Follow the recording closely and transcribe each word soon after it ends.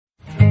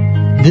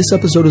This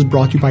episode is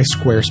brought to you by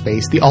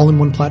Squarespace, the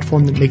all-in-one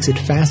platform that makes it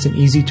fast and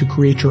easy to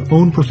create your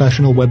own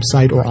professional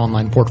website or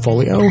online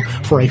portfolio.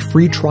 For a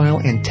free trial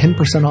and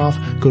 10% off,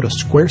 go to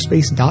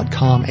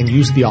squarespace.com and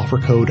use the offer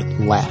code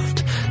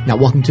LEFT. Now,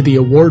 welcome to the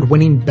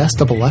award-winning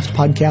Best of a Left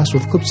podcast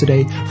with clips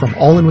today from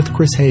All In with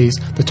Chris Hayes,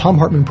 the Thom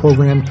Hartmann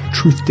Program,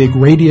 Truth Dig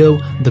Radio,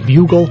 The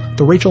Bugle,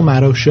 The Rachel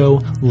Maddow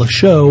Show, Le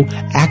Show,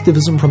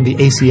 Activism from the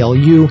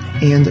ACLU,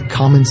 and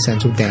Common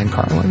Sense with Dan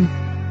Carlin.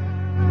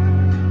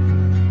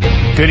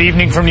 Good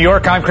evening from New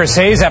York. I'm Chris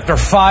Hayes. After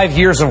 5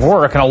 years of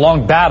work and a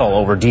long battle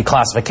over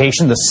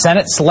declassification, the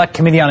Senate Select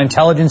Committee on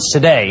Intelligence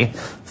today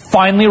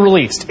finally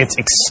released its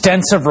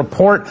extensive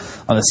report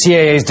on the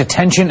CIA's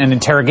detention and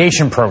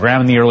interrogation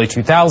program in the early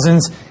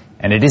 2000s,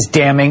 and it is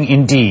damning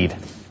indeed.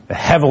 The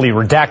heavily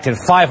redacted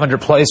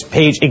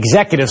 500-page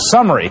executive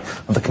summary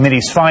of the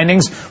committee's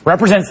findings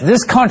represents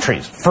this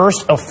country's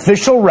first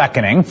official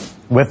reckoning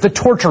with the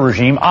torture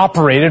regime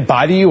operated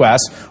by the U.S.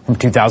 from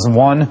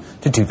 2001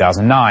 to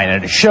 2009.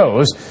 And it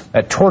shows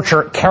that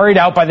torture carried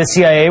out by the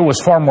CIA was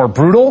far more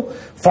brutal,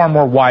 far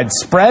more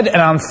widespread, and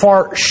on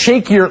far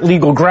shakier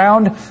legal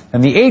ground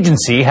than the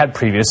agency had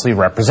previously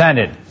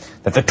represented.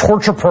 That the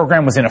torture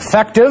program was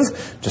ineffective,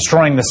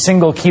 destroying the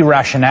single key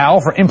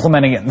rationale for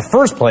implementing it in the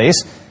first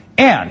place,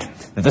 and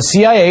that the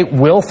CIA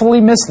willfully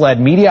misled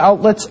media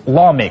outlets,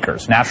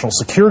 lawmakers, national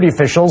security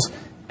officials,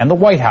 and the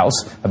White House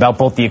about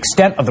both the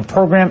extent of the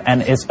program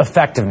and its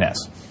effectiveness.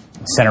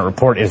 The Senate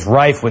report is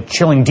rife with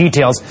chilling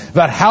details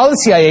about how the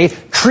CIA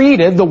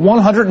treated the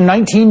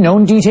 119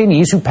 known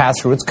detainees who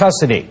passed through its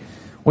custody.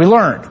 We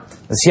learned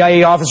the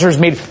CIA officers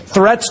made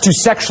threats to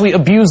sexually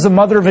abuse the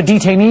mother of a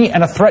detainee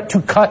and a threat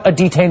to cut a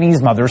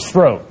detainee's mother's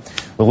throat.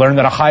 We learned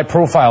that a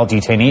high-profile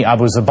detainee,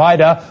 Abu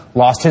Zubaydah,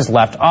 lost his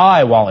left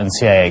eye while in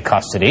CIA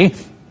custody.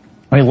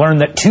 We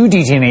learned that 2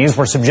 detainees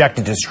were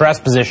subjected to stress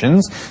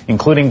positions,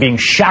 including being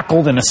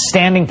shackled in a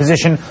standing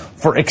position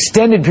for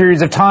extended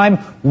periods of time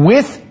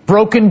with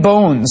broken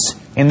bones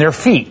in their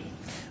feet.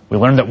 We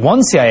learned that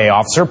one CIA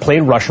officer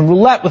played Russian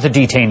roulette with a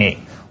detainee,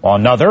 while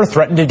another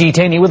threatened a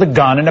detainee with a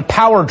gun and a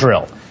power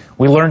drill.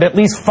 We learned at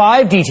least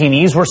 5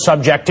 detainees were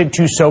subjected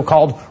to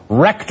so-called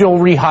rectal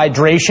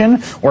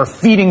rehydration, or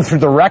feeding through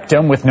the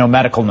rectum with no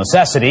medical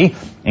necessity,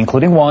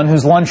 including one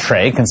whose lunch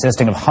tray,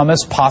 consisting of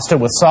hummus, pasta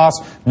with sauce,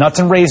 nuts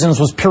and raisins,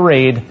 was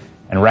pureed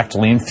and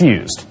rectally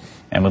infused.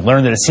 And we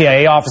learned that a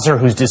CIA officer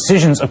whose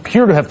decisions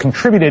appear to have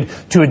contributed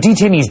to a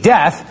detainee's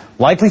death,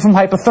 likely from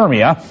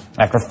hypothermia,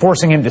 after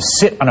forcing him to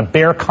sit on a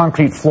bare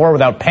concrete floor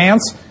without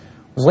pants,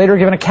 was later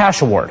given a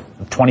cash award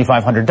of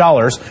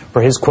 $2,500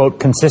 for his, quote,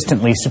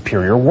 consistently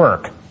superior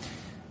work.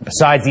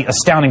 Besides the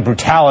astounding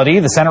brutality,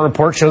 the Senate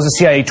report shows the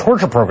CIA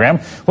torture program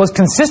was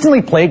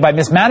consistently plagued by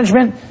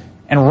mismanagement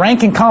and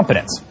rank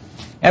incompetence.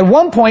 At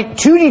one point,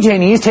 2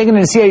 detainees taken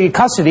into CIA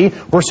custody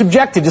were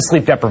subjected to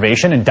sleep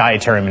deprivation and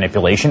dietary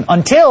manipulation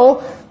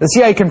until the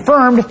CIA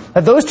confirmed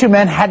that those 2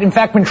 men had in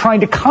fact been trying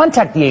to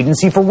contact the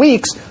agency for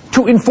weeks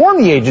to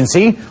inform the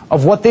agency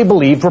of what they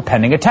believed were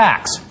pending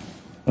attacks.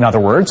 In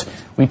other words,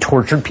 we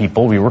tortured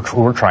people who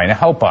were trying to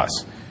help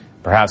us.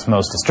 Perhaps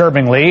most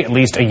disturbingly, at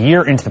least a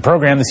year into the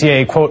program, the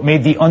CIA, quote,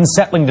 made the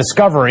unsettling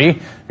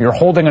discovery we are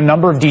holding a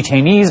number of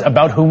detainees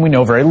about whom we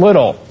know very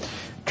little.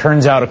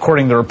 Turns out,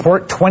 according to the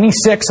report,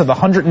 26 of the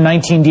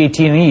 119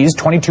 detainees,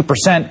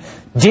 22%,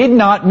 did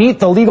not meet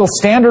the legal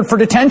standard for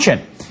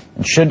detention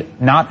and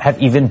should not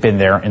have even been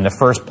there in the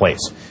first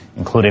place,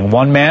 including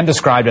one man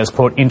described as,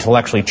 quote,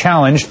 intellectually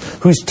challenged,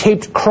 whose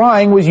taped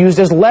crying was used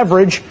as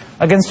leverage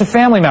against a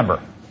family member.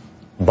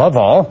 Above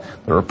all,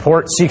 the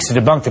report seeks to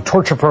debunk the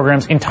torture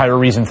program's entire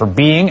reason for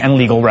being and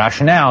legal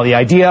rationale, the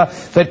idea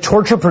that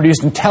torture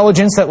produced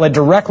intelligence that led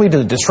directly to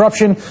the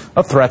disruption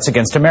of threats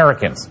against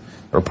Americans.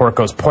 The report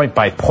goes point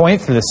by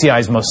point through the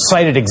CIA's most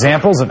cited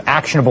examples of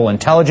actionable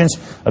intelligence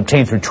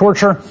obtained through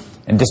torture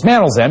and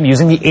dismantles them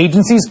using the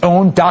agency's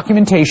own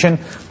documentation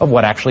of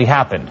what actually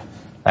happened.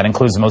 That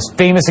includes the most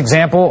famous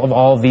example of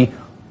all,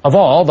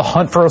 the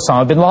hunt for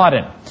Osama bin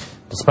Laden.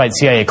 Despite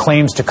CIA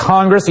claims to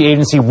Congress, the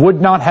agency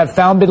would not have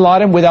found bin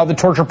Laden without the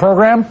torture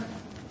program,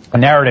 a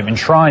narrative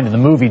enshrined in the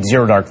movie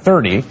Zero Dark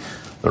 30.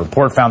 The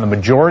report found the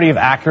majority of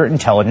accurate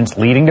intelligence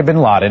leading to bin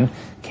Laden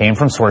came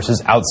from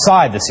sources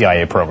outside the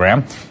CIA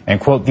program, and,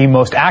 quote, the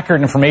most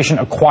accurate information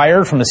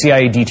acquired from the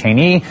CIA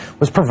detainee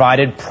was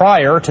provided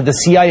prior to the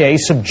CIA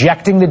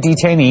subjecting the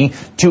detainee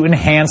to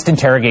enhanced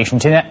interrogation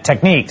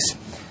techniques.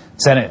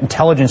 Senate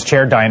Intelligence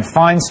Chair Dianne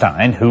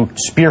Feinstein, who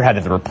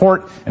spearheaded the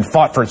report and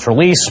fought for its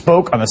release,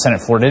 spoke on the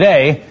Senate floor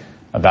today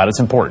about its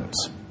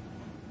importance.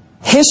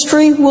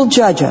 History will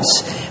judge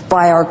us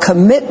by our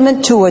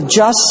commitment to a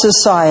just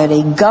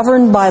society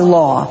governed by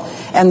law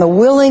and the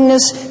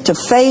willingness to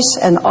face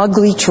an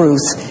ugly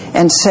truth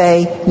and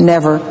say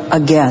never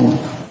again.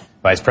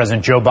 Vice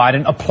President Joe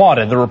Biden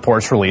applauded the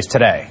report's release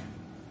today.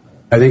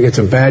 I think it's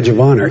a badge of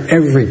honor.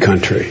 Every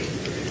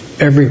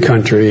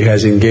country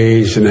has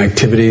engaged in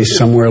activities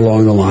somewhere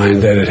along the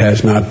line that it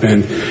has not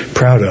been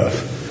proud of.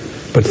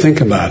 But think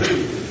about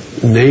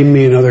it. Name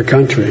me another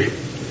country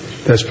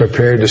that's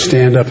prepared to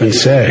stand up and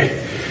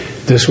say,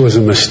 this was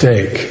a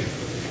mistake.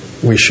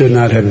 We should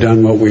not have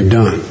done what we've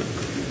done,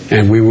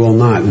 and we will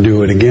not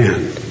do it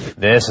again.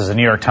 This, as the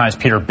New York Times'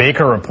 Peter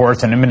Baker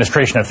reports, an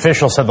administration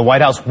official said the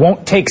White House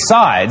won't take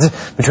sides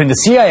between the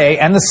CIA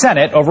and the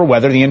Senate over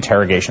whether the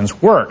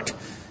interrogations worked.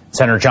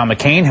 Senator John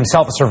McCain,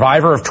 himself a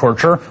survivor of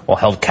torture while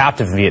held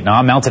captive in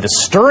Vietnam, mounted a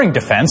stirring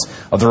defense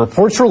of the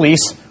report's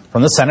release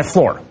from the Senate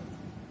floor.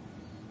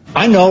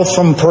 I know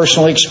from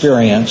personal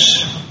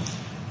experience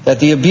that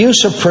the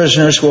abuse of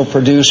prisoners will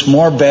produce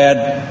more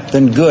bad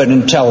than good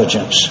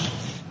intelligence.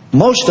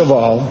 Most of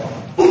all,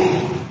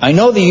 I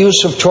know the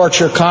use of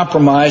torture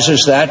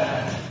compromises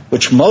that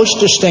which most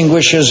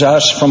distinguishes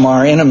us from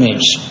our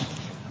enemies.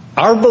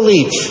 Our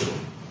belief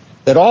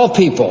that all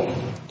people,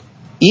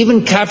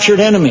 even captured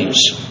enemies,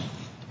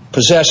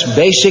 possess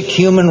basic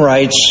human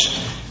rights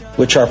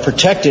which are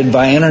protected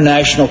by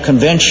international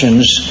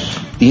conventions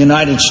the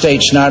United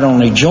States not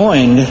only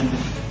joined,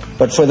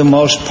 but for the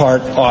most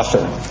part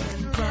authored.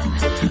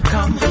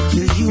 Come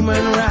to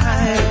human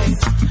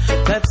rights,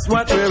 that's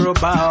what we're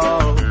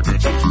about.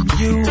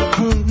 You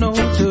who know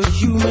the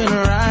human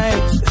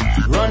rights,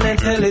 run and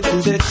tell it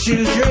to the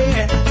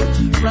children.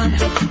 Run,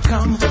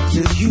 come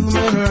to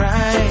human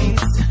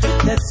rights,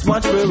 that's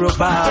what we're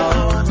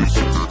about. That they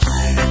should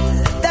know.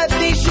 That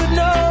they should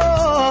know.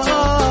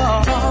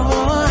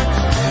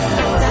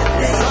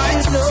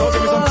 So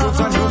give me some truth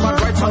on human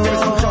rights, and give me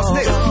some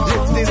justice.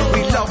 Live this,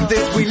 we love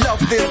this, we love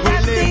this,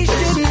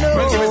 we live this.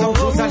 Well, give me some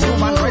truth on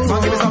human rights,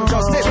 and give me some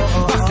justice.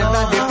 Faster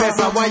than the best,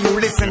 why you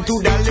listen to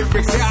the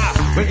lyrics,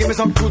 yeah. Well, give me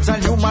some truth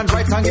on human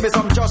rights, and give me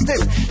some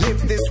justice.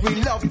 Live this, we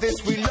love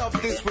this, we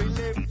love this, we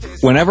live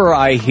this. Whenever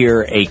I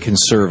hear a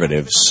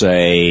conservative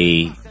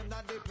say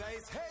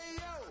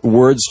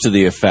words to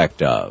the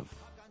effect of,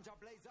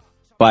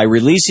 by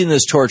releasing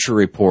this torture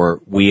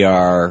report, we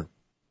are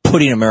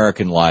putting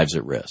American lives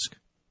at risk,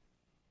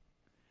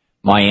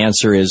 my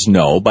answer is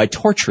no. By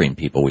torturing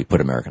people, we put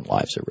American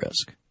lives at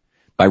risk.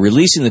 By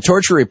releasing the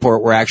torture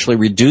report, we're actually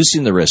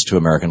reducing the risk to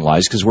American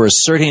lives because we're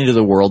asserting to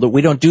the world that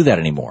we don't do that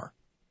anymore,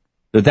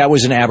 that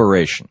was an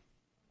aberration.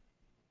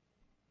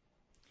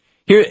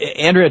 Here,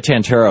 Andrea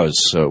Tantaros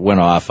went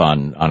off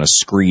on a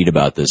screed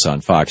about this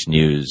on Fox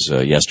News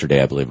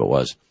yesterday, I believe it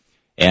was.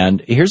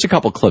 And here's a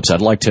couple clips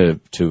I'd like to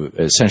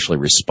essentially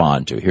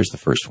respond to. Here's the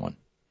first one.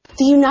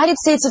 The United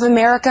States of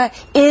America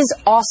is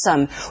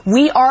awesome.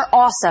 We are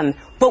awesome.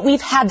 But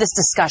we've had this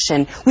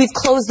discussion. We've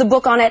closed the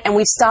book on it and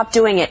we've stopped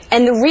doing it.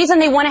 And the reason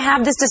they want to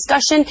have this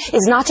discussion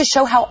is not to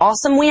show how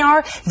awesome we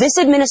are. This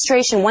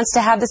administration wants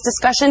to have this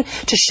discussion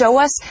to show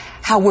us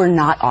how we're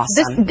not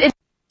awesome.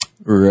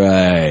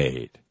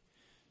 Right.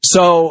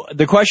 So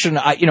the question,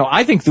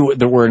 I think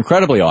that we're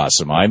incredibly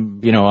awesome.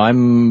 I'm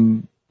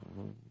an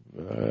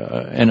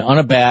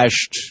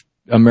unabashed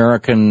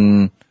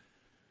American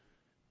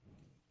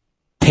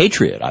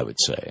patriot, I would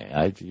say.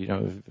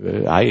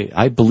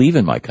 I believe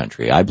in my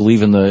country. I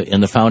believe in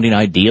the founding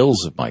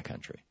ideals of my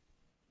country.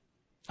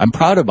 I'm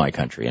proud of my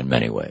country in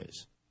many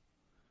ways.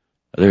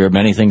 There are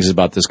many things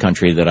about this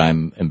country that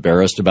I'm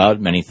embarrassed about,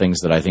 many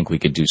things that I think we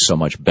could do so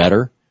much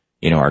better.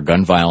 Our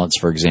gun violence,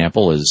 for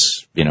example,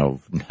 is,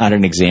 not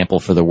an example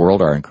for the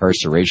world. Our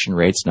incarceration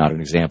rates, not an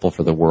example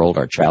for the world.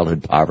 Our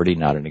childhood poverty,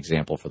 not an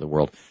example for the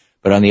world.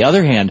 But on the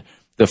other hand,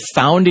 the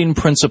founding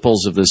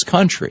principles of this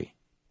country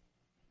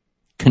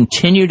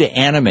continue to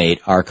animate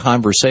our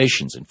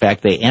conversations. In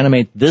fact, they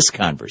animate this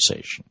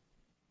conversation.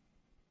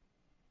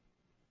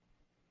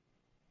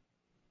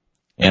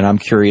 And I'm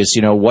curious,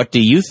 what do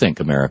you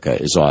think America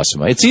is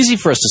awesome? It's easy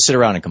for us to sit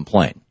around and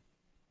complain.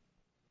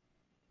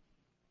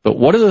 But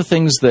what are the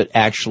things that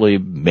actually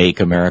make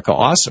America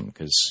awesome?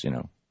 Because,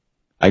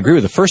 I agree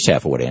with the first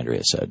half of what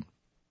Andrea said.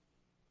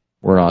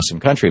 We're an awesome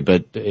country,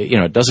 but,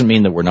 it doesn't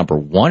mean that we're number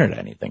one at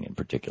anything in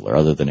particular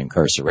other than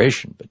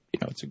incarceration. But,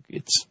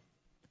 it's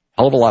a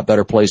hell of a lot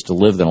better place to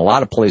live than a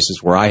lot of places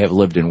where I have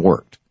lived and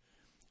worked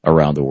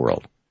around the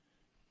world.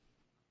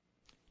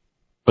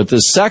 But the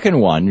second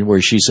one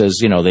where she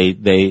says,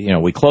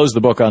 we closed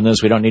the book on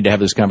this. We don't need to have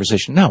this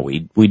conversation. No,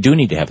 we do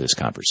need to have this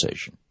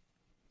conversation.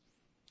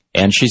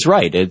 And she's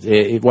right.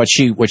 What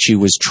she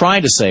was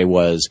trying to say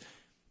was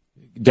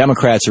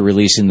Democrats are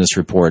releasing this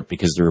report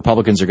because the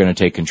Republicans are going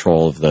to take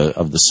control of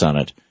the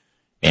Senate,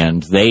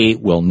 and they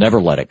will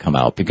never let it come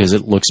out because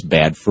it looks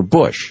bad for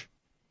Bush.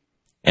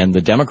 And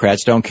the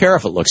Democrats don't care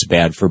if it looks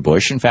bad for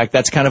Bush. In fact,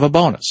 that's kind of a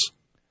bonus.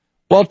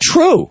 Well,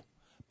 true.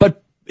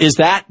 But is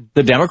that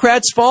the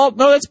Democrats' fault?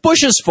 No, that's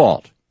Bush's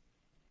fault.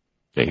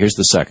 Okay, here's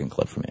the second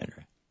clip from Andrea.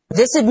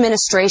 This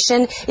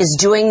administration is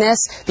doing this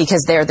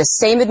because they're the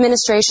same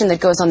administration that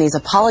goes on these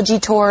apology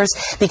tours,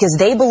 because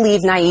they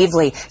believe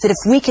naively that if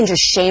we can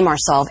just shame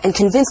ourselves and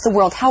convince the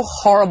world how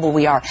horrible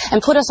we are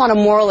and put us on a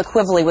moral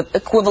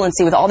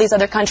equivalency with all these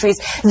other countries,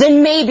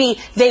 then maybe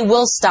they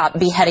will stop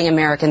beheading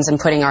Americans and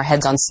putting our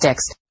heads on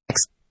sticks.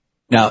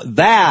 Now,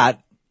 that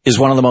is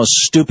one of the most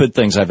stupid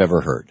things I've ever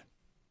heard.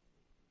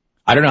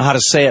 I don't know how to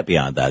say it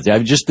beyond that.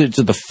 Just to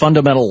the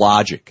fundamental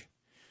logic.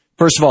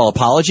 First of all,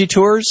 apology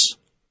tours?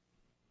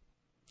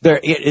 There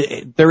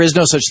is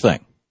no such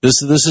thing.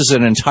 This is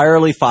an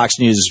entirely Fox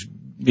News,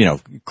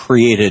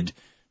 created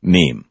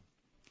meme.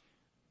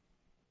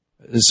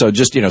 So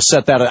just,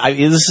 set that.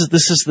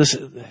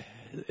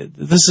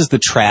 This is the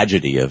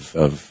tragedy of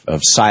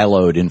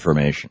siloed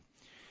information.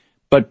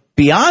 But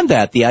beyond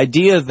that, the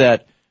idea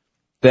that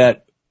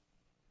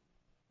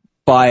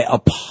by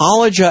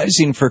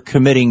apologizing for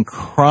committing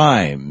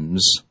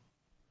crimes,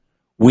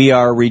 we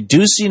are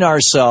reducing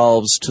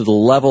ourselves to the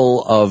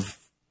level of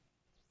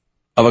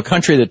a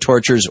country that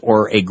tortures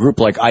or a group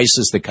like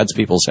ISIS that cuts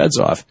people's heads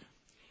off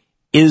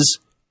is,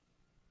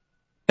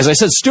 as I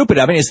said, stupid.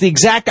 I mean, it's the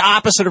exact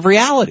opposite of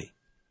reality.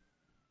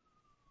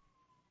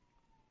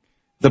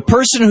 The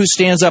person who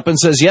stands up and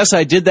says, yes,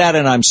 I did that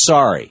and I'm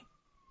sorry.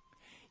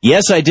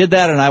 Yes, I did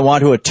that and I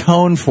want to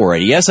atone for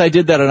it. Yes, I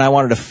did that and I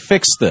wanted to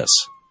fix this.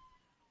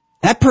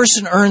 That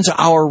person earns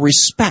our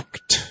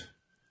respect.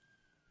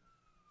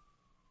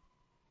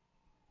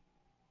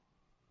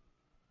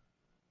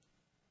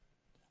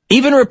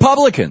 Even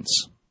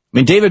Republicans. I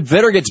mean, David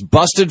Vitter gets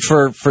busted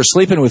for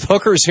sleeping with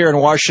hookers here in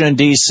Washington,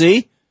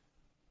 D.C.,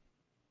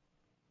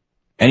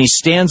 and he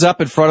stands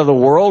up in front of the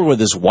world with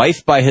his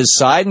wife by his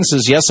side and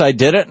says, yes, I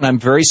did it, and I'm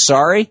very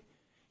sorry.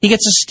 He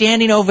gets a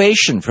standing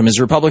ovation from his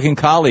Republican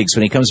colleagues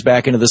when he comes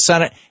back into the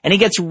Senate, and he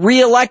gets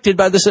reelected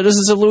by the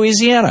citizens of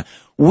Louisiana.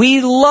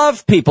 We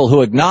love people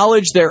who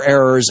acknowledge their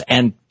errors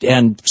and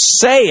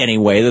say,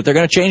 anyway, that they're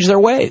going to change their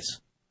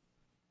ways.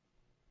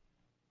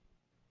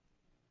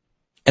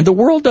 And the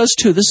world does,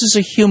 too. This is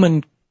a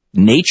human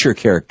nature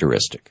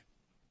characteristic.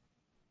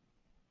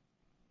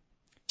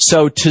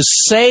 So to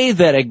say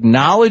that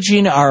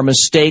acknowledging our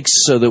mistakes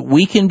so that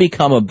we can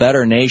become a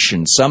better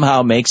nation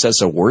somehow makes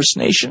us a worse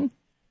nation,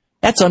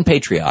 that's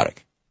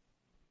unpatriotic.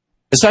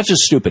 It's not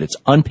just stupid, it's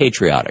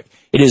unpatriotic.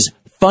 It is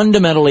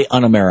fundamentally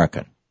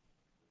un-American.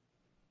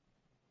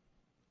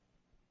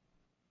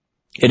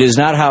 It is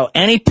not how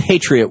any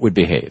patriot would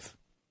behave,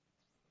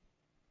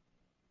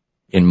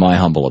 in my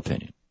humble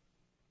opinion.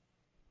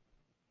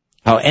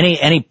 How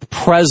any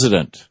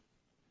president,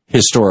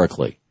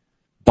 historically,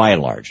 by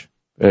and large,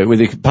 with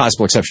the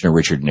possible exception of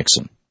Richard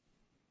Nixon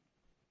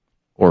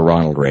or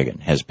Ronald Reagan,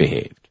 has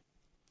behaved.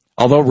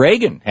 Although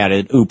Reagan had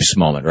an oops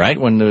moment, right?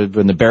 When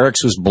the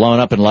barracks was blown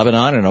up in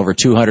Lebanon and over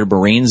 200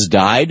 Marines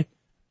died,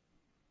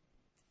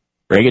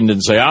 Reagan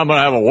didn't say, I'm going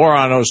to have a war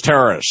on those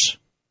terrorists.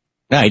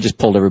 No, he just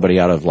pulled everybody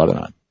out of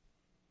Lebanon.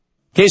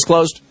 Case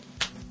closed.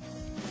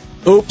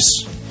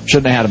 Oops.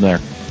 Shouldn't have had him there.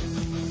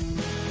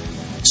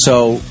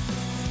 So,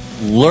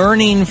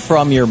 learning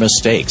from your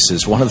mistakes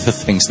is one of the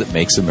things that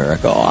makes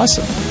America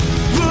awesome.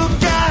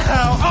 Look at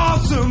how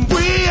awesome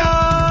we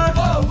are.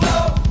 Whoa,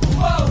 whoa,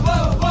 whoa,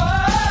 whoa,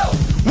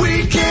 whoa.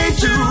 We came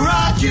to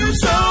rock you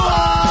so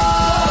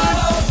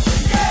hard.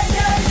 Yeah,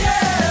 yeah,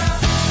 yeah.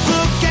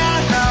 Look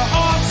at how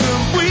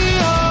awesome we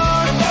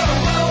are. Whoa,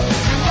 whoa,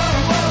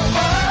 whoa,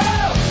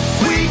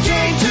 whoa. We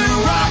came to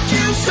rock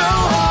you so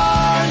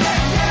hard.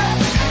 Yeah,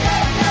 yeah,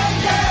 yeah,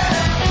 yeah,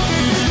 yeah.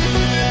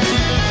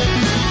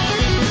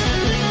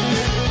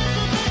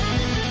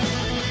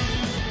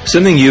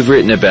 Something you've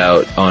written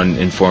about on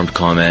Informed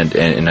Comment,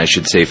 and I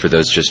should say for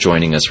those just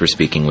joining us, we're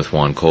speaking with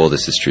Juan Cole.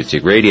 This is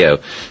TruthDig Radio.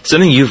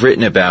 Something you've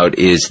written about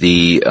is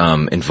the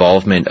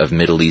involvement of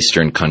Middle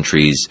Eastern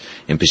countries,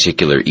 in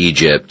particular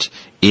Egypt,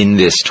 in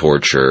this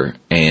torture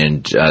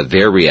and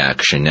their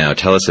reaction. Now,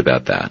 tell us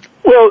about that.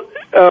 Well,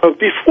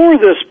 before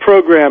this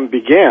program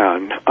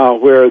began,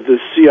 where the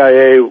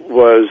CIA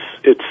was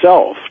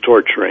itself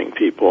torturing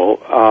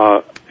people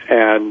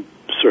and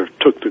sort of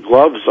took the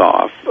gloves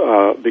off,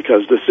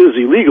 because this is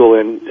illegal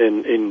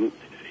in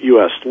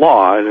U.S.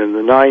 law, and in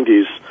the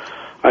 90s,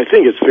 I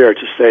think it's fair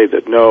to say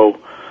that no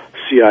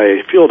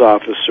CIA field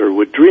officer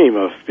would dream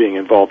of being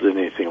involved in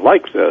anything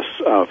like this,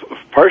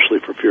 partially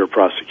for fear of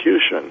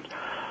prosecution.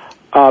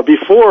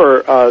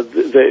 Before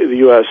the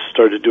U.S.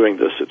 started doing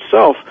this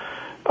itself,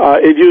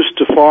 it used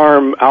to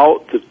farm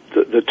out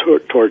the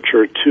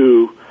torture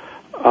to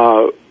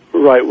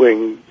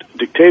right-wing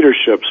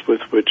dictatorships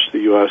with which the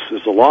U.S.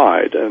 is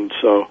allied. And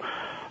so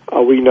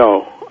we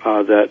know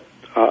that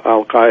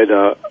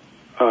al-Qaeda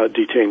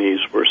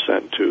detainees were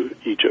sent to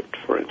Egypt,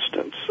 for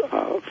instance,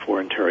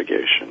 for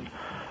interrogation,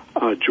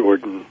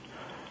 Jordan,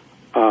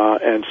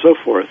 and so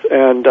forth.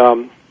 And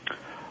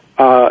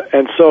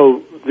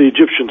so the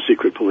Egyptian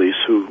secret police,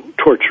 who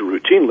torture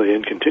routinely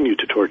and continue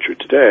to torture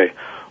today,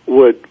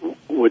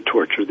 would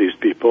torture these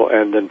people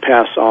and then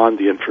pass on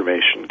the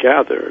information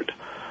gathered.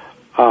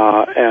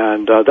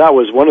 And that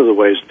was one of the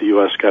ways the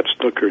U.S. got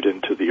snookered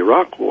into the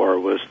Iraq War,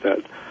 was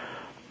that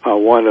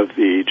one of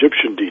the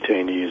Egyptian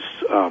detainees,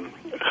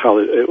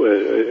 Khalid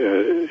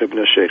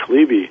ibn Sheikh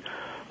Libi,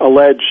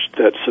 alleged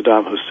that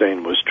Saddam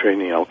Hussein was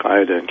training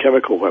al-Qaeda in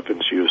chemical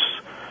weapons use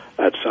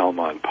at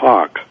Salman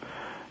Pak.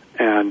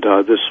 And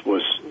this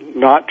was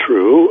not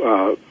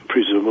true.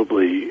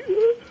 Presumably,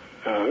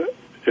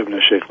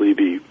 Ibn Sheikh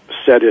Libi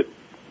said it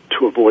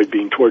to avoid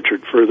being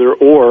tortured further,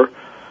 or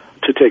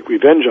to take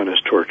revenge on his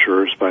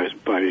torturers by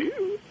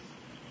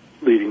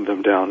leading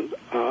them down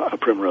a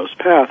primrose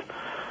path.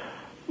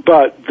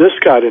 But this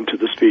got into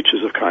the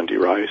speeches of Condi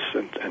Rice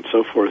and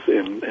so forth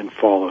in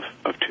fall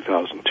of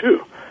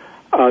 2002.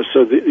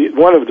 So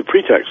one of the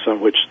pretexts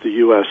on which the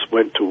U.S.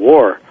 went to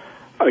war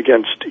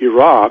against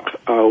Iraq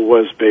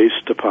was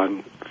based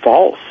upon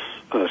false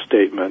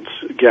statements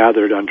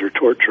gathered under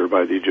torture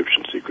by the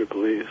Egyptian secret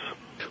police.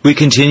 We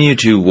continue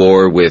to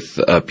war with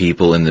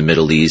people in the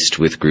Middle East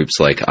with groups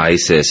like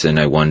ISIS, and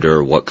I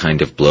wonder what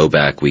kind of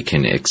blowback we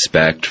can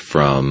expect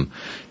from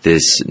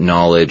this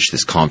knowledge,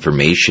 this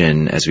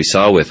confirmation, as we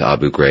saw with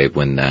Abu Ghraib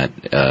when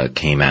that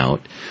came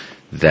out,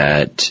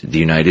 that the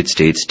United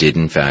States did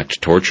in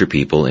fact torture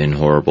people in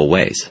horrible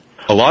ways.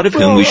 A lot of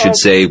whom, we should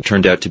say,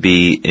 turned out to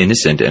be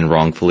innocent and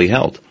wrongfully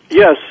held.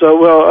 Yes,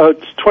 21%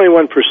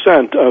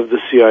 of the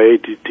CIA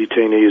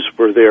detainees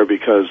were there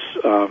because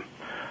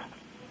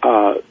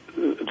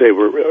they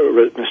were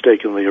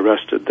mistakenly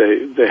arrested.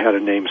 They had a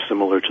name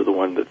similar to the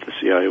one that the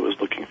CIA was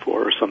looking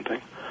for or something.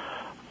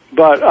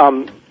 But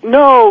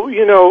no,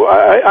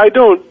 I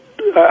don't.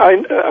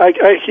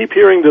 I keep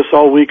hearing this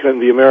all week on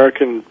the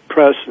American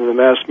press and the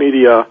mass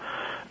media.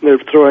 And they're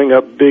throwing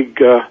up big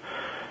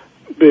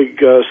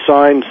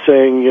signs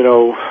saying,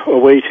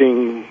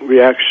 awaiting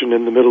reaction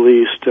in the Middle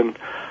East. And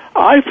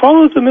I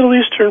follow the Middle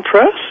Eastern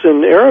press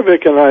in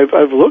Arabic, and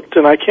I've looked,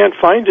 and I can't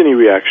find any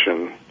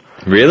reaction.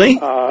 Really?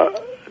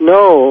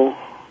 No,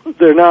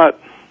 they're not.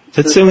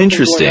 That's so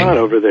interesting. Going on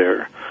over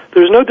there.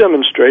 There's no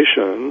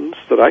demonstrations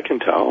that I can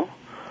tell.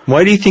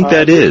 Why do you think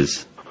that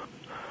is?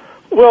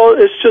 Well,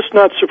 it's just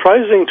not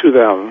surprising to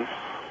them.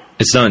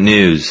 It's not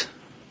news.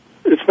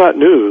 It's not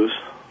news.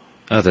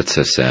 Oh, that's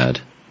so sad.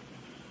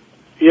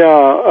 Yeah,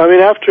 I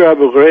mean, after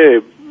Abu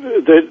Ghraib,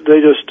 they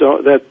just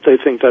don't. They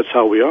think that's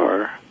how we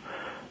are.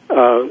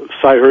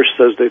 Sy Hersh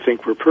says they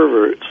think we're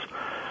perverts,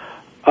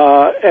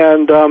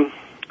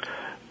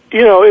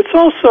 it's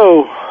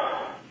also.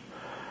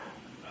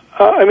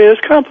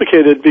 It's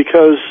complicated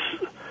because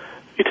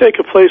you take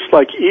a place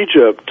like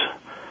Egypt.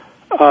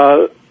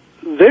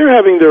 They're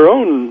having their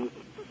own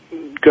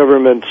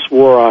government's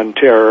war on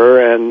terror,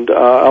 and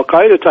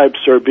Al-Qaeda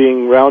types are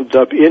being rounded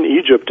up in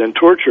Egypt and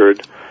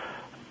tortured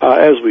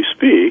as we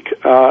speak.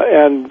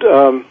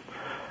 The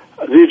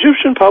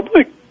Egyptian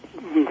public,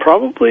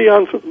 probably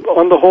on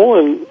the whole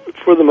and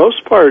for the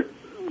most part,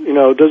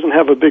 doesn't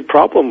have a big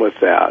problem with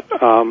that.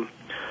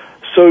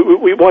 So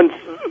one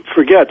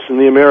forgets in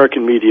the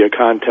American media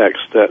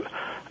context that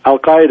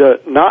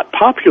Al-Qaeda, not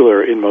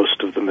popular in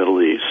most of the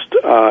Middle East,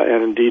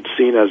 and indeed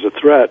seen as a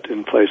threat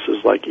in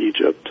places like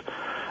Egypt.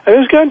 And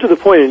it's gotten to the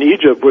point in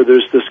Egypt where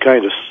there's this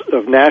kind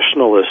of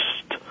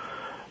nationalist,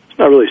 it's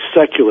not really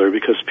secular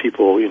because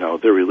people,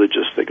 they're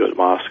religious, they go to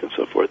mosque and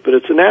so forth, but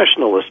it's a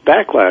nationalist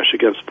backlash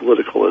against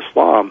political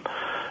Islam,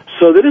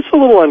 so that it's a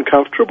little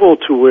uncomfortable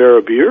to wear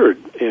a beard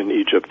in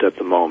Egypt at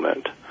the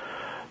moment.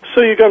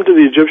 So you come to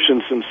the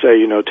Egyptians and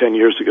say, 10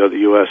 years ago the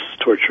U.S.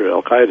 tortured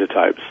Al-Qaeda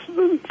types.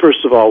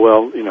 First of all,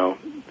 the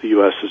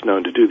U.S. is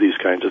known to do these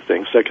kinds of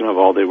things. Second of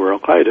all, they were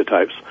Al-Qaeda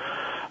types.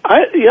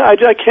 I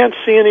can't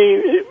see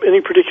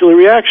any particular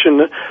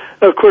reaction.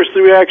 Of course,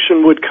 the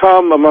reaction would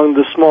come among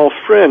the small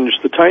fringe,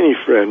 the tiny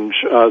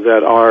fringe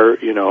that are,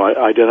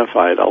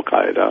 identified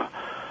Al-Qaeda.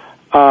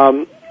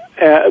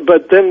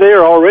 But then they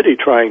are already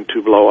trying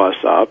to blow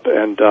us up,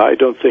 and I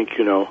don't think,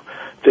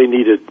 they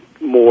needed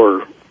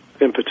more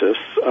impetus.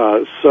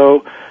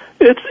 So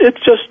it's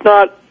just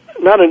not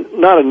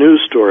a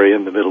news story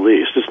in the Middle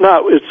East.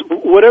 It's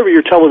whatever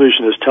your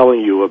television is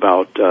telling you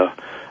about the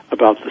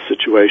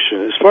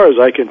situation, as far as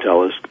I can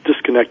tell, is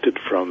disconnected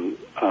from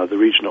the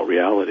regional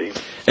reality.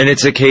 And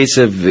it's a case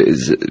of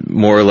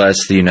more or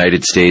less the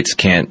United States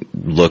can't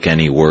look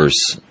any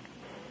worse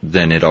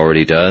than it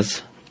already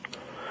does?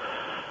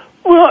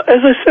 Well, as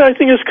I said, I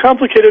think it's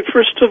complicated.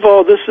 First of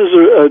all, this is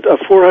a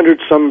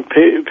 400-some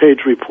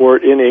page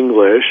report in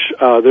English.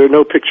 There are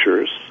no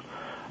pictures.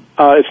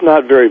 It's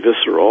not very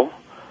visceral.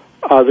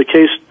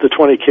 The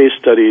 20 case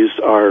studies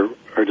are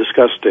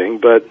disgusting,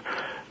 but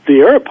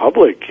the Arab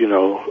public,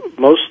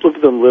 most of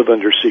them live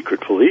under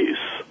secret police,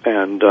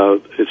 and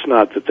it's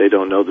not that they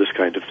don't know this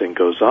kind of thing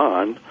goes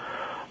on.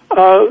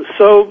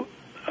 So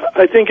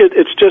I think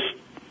it's just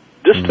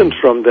distant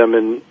from them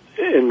in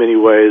many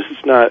ways.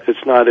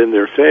 It's not in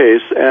their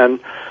face, and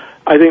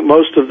I think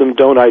most of them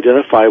don't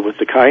identify with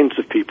the kinds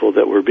of people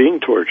that were being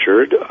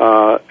tortured,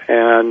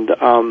 and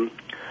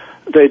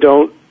they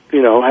don't,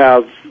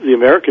 have the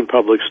American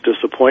public's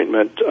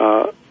disappointment,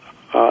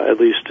 at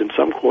least in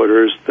some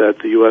quarters, that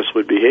the U.S.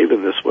 would behave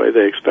in this way.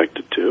 They expect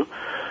it to.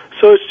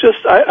 So it's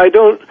just I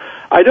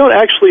don't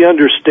actually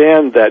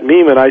understand that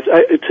meme, and I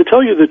to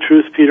tell you the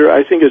truth, Peter,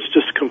 I think it's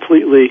just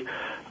completely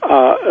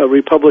a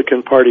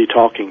Republican Party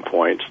talking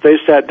points. They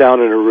sat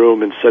down in a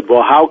room and said,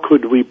 well, how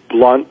could we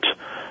blunt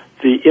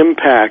the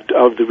impact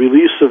of the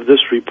release of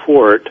this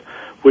report,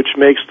 which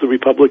makes the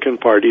Republican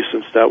Party,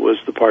 since that was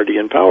the party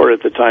in power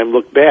at the time,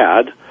 look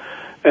bad?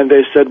 And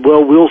they said,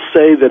 well, we'll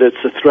say that it's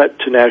a threat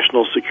to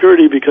national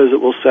security because it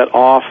will set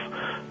off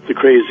the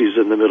crazies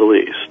in the Middle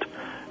East.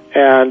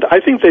 And I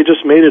think they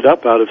just made it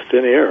up out of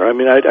thin air. I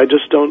mean, I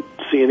just don't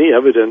see any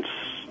evidence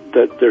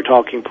that their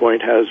talking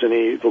point has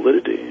any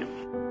validity.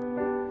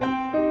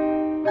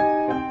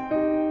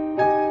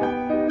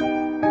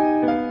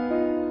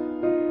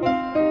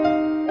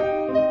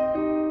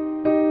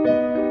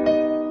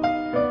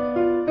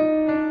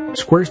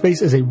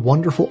 Squarespace is a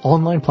wonderful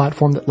online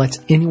platform that lets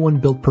anyone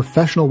build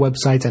professional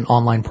websites and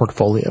online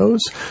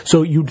portfolios.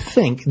 So you'd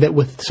think that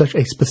with such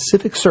a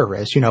specific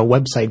service,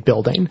 website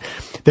building,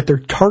 that their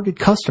target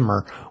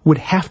customer would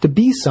have to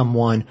be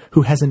someone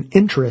who has an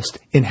interest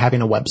in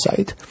having a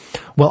website.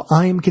 Well,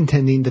 I am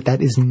contending that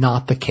that is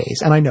not the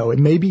case. And I know it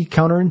may be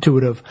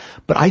counterintuitive,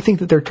 but I think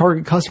that their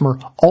target customer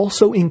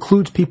also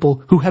includes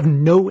people who have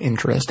no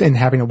interest in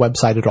having a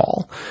website at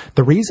all.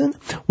 The reason?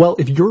 Well,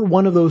 if you're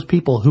one of those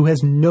people who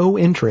has no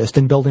interest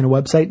in building a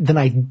website, then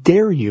I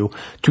dare you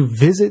to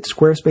visit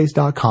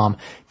squarespace.com,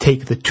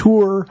 take the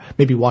tour,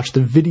 maybe watch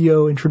the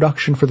video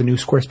introduction for the new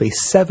Squarespace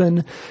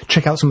 7,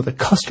 check out some of the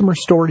customer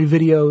story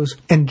videos,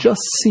 and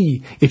just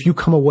see if you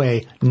come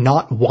away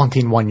not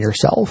wanting one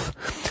yourself.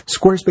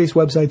 Squarespace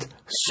websites,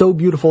 so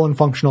beautiful and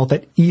functional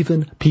that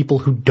even people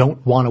who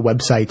don't want a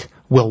website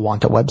will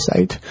want a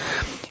website.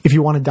 If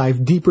you want to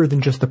dive deeper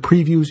than just the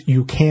previews,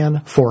 you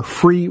can for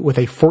free with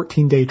a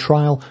 14-day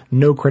trial,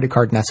 no credit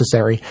card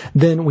necessary.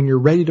 Then when you're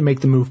ready to make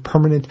the move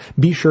permanent,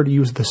 be sure to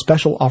use the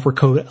special offer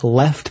code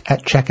LEFT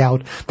at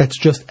checkout. That's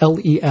just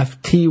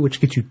LEFT, which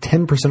gets you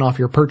 10% off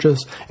your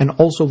purchase and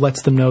also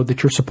lets them know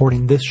that you're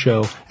supporting this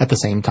show at the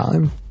same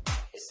time.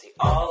 It's the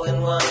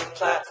all-in-one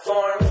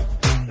platform,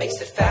 makes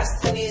it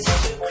fast and easy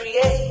to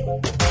create.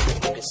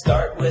 You can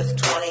start with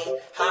 20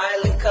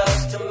 highly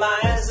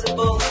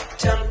customizable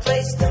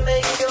templates to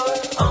make your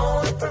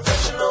own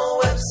professional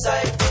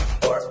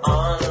website or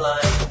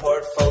online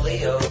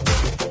portfolio.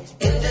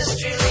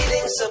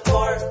 Industry-leading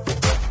support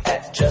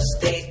at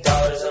just $8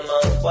 a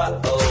month.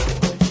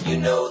 Whoa, you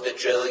know the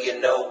drill, you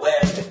know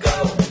where to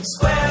go.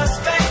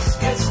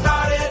 Squarespace, get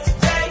started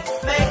today.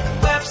 Make a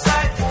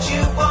website that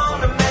you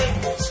want to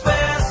make.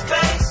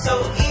 Squarespace,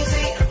 so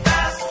easy and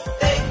fast.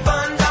 They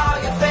fund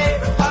all your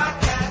favorite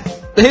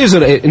podcasts. Here's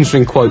an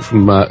interesting quote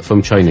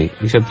from Cheney.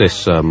 He said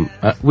this,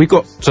 we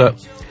got...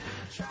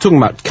 talking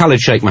about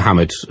Khalid Sheikh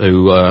Mohammed,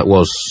 who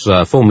was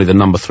formerly the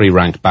number 3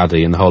 ranked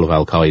baddie in the whole of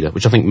Al-Qaeda,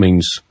 which I think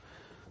means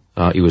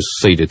he was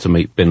seeded to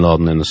meet Bin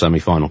Laden in the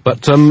semi-final.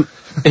 But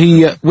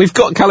we've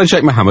got Khalid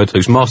Sheikh Mohammed,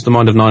 who's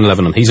mastermind of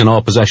 9/11, and he's in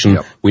our possession.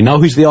 Yep. We know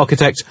he's the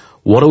architect.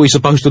 What are we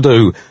supposed to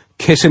do?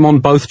 Kiss him on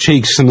both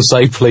cheeks and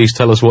say, please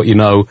tell us what you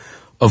know?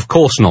 Of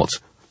course not.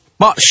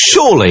 But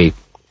surely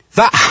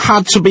that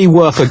had to be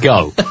worth a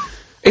go.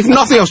 If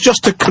nothing else,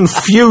 just to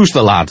confuse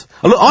the lad.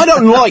 Look, I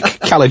don't like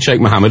Khalid Sheikh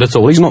Mohammed at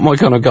all. He's not my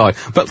kind of guy.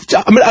 But,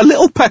 I mean, a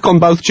little peck on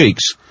both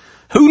cheeks.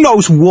 Who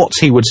knows what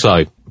he would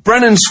say?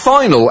 Brennan's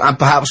final and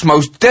perhaps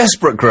most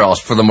desperate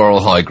grasp for the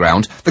moral high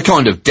ground, the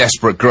kind of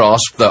desperate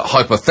grasp that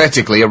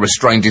hypothetically a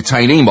restrained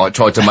detainee might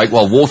try to make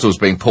while water was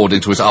being poured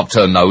into his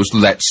upturned nose,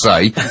 let's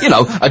say.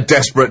 A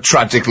desperate,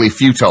 tragically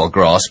futile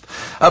grasp.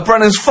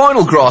 Brennan's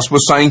final grasp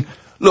was saying,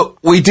 look,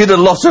 we did a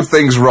lot of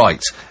things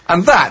right.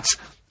 And that...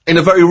 in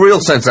a very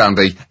real sense,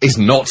 Andy, is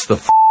not the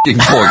f***ing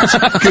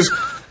point. Because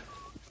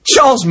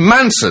Charles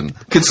Manson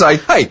could say,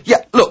 hey,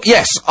 yeah, look,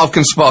 yes, I've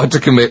conspired to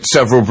commit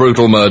several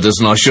brutal murders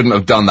and I shouldn't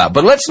have done that.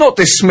 But let's not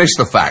dismiss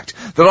the fact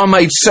that I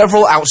made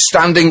several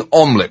outstanding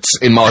omelettes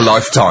in my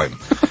lifetime.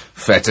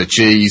 Feta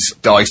cheese,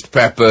 diced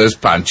peppers,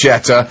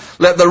 pancetta.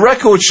 Let the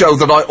record show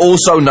that I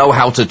also know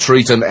how to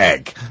treat an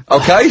egg.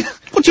 Okay?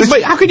 What do you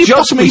mean? How can you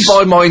possibly...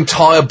 justify my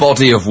entire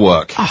body of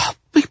work?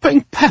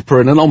 Putting pepper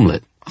in an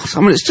omelette.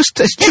 I mean,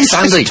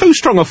 it's too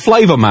strong a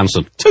flavour,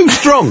 Manson. Too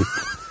strong.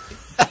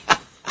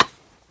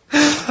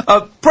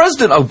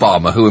 President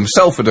Obama, who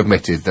himself had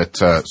admitted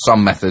that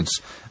some methods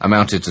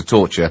amounted to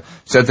torture,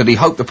 said that he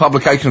hoped the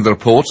publication of the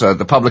report,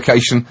 the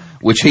publication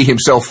which he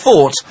himself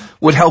thought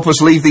would help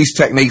us leave these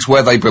techniques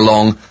where they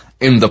belong,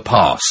 in the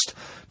past.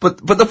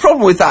 But the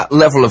problem with that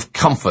level of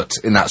comfort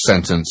in that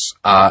sentence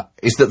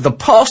is that the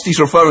past he's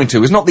referring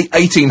to is not the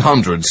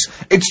 1800s.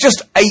 It's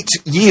just 8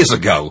 years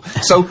ago.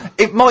 So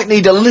it might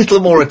need a little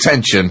more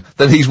attention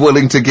than he's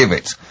willing to give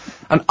it.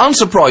 And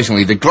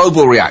unsurprisingly, the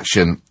global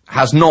reaction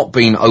has not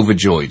been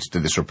overjoyed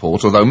to this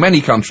report, although many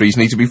countries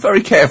need to be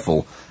very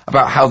careful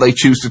about how they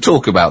choose to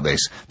talk about this.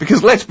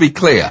 Because let's be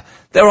clear,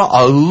 there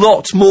are a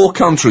lot more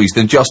countries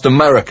than just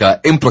America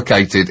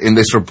implicated in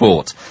this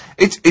report.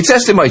 It's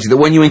estimated that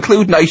when you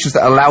include nations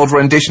that allowed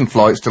rendition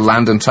flights to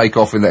land and take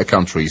off in their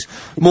countries,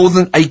 more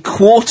than a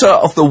quarter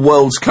of the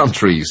world's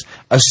countries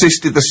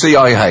assisted the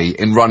CIA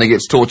in running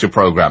its torture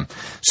program.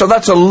 So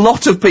that's a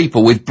lot of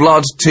people with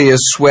blood, tears,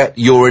 sweat,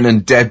 urine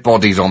and dead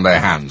bodies on their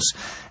hands.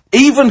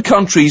 Even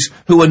countries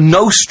who are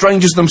no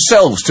strangers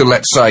themselves to,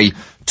 let's say,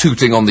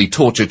 tooting on the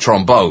torture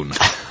trombone,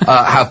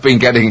 have been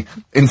getting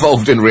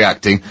involved in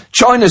reacting.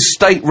 China's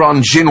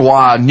state-run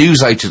Xinhua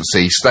news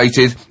agency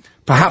stated,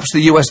 perhaps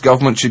the US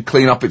government should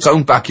clean up its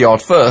own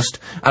backyard first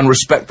and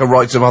respect the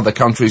rights of other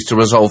countries to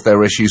resolve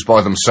their issues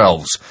by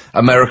themselves.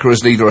 America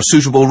is neither a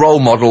suitable role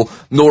model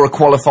nor a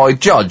qualified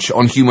judge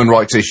on human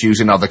rights issues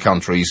in other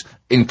countries,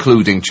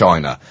 including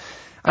China.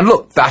 And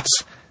look,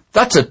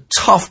 that's a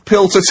tough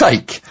pill to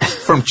take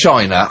from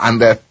China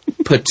and their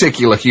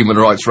particular human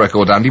rights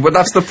record, Andy, but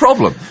that's the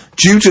problem.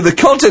 Due to the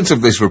content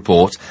of this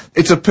report,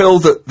 it's a pill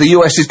that the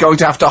US is going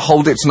to have to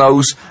hold its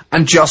nose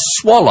and just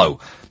swallow.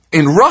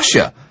 In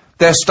Russia,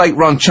 their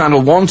state-run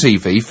Channel 1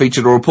 TV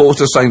featured a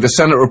reporter saying the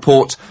Senate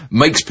report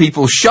makes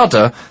people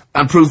shudder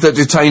and proved that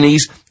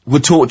detainees were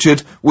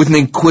tortured with an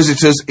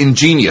inquisitor's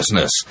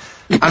ingeniousness.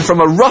 And from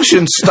a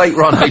Russian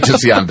state-run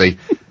agency, Andy,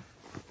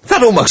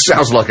 that almost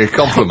sounds like a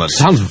compliment.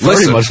 Sounds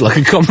very much like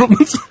a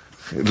compliment.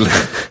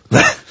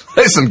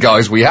 Listen,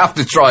 guys, we have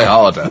to try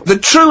harder. The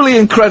truly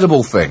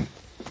incredible thing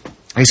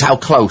is how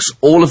close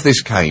all of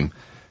this came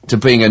to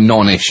being a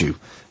non-issue,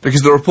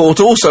 because the report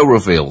also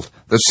revealed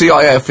that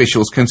CIA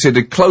officials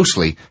considered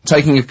closely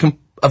taking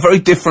a very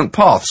different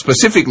path,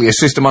 specifically a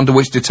system under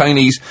which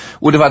detainees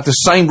would have had the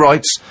same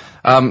rights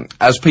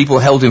as people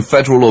held in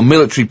federal or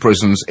military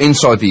prisons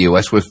inside the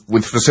US,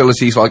 with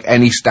facilities like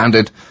any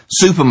standard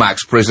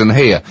supermax prison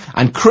here.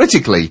 And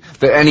critically,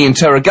 that any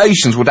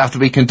interrogations would have to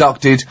be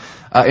conducted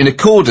in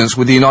accordance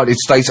with the United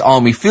States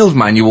Army Field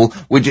Manual,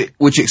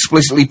 which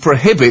explicitly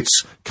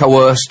prohibits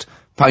coerced,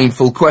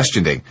 painful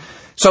questioning.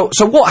 So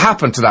what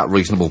happened to that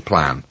reasonable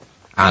plan,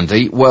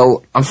 Andy?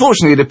 Well,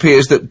 unfortunately, it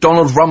appears that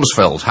Donald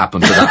Rumsfeld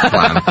happened to that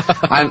plan.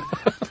 And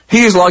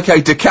he is like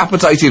a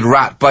decapitated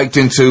rat baked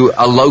into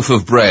a loaf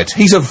of bread.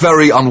 He's a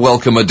very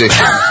unwelcome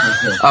addition.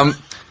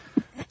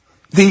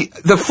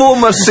 The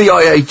former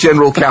CIA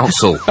General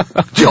Counsel,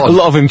 John... A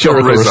lot of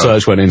empirical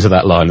research went into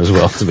that line as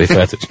well, to be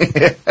fair to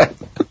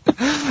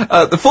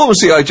the former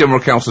CIA General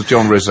Counsel,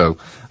 John Rizzo,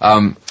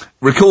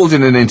 recalled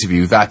in an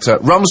interview that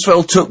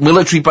Rumsfeld took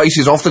military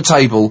bases off the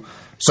table,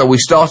 so we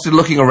started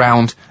looking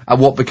around at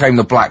what became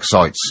the black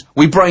sites.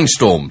 We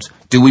brainstormed.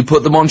 Do we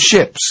put them on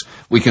ships?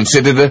 We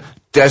considered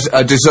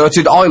a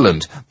deserted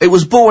island. It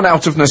was born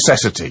out of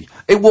necessity.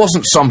 It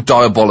wasn't some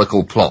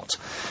diabolical plot.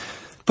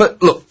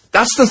 But look,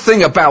 that's the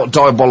thing about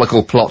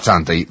diabolical plots,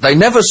 Andy. They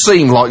never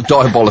seem like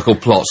diabolical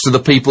plots to the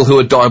people who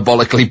are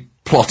diabolically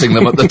plotting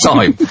them at the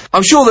time.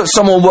 I'm sure that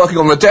someone working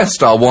on the Death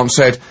Star once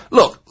said,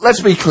 look,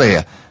 let's be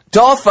clear.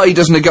 Darth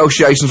Vader's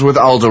negotiations with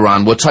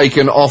Alderaan were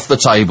taken off the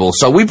table,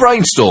 so we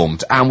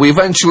brainstormed, and we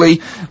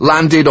eventually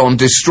landed on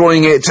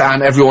destroying it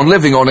and everyone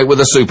living on it with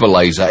a super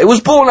laser. It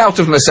was born out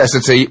of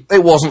necessity.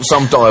 It wasn't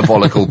some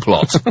diabolical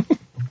plot.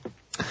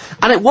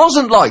 And it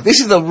wasn't like,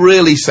 this is the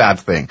really sad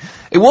thing,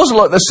 it wasn't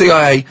like the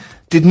CIA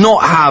did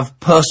not have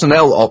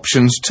personnel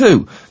options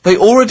too. They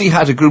already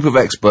had a group of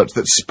experts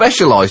that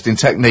specialised in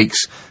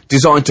techniques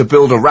designed to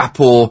build a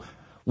rapport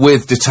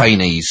with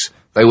detainees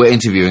they were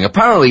interviewing.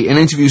 Apparently, in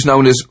interviews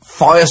known as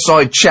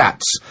fireside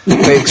chats,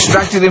 they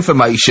extracted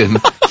information.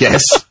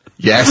 Yes.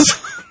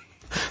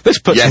 This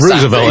puts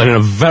Roosevelt in a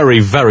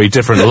very, very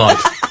different light.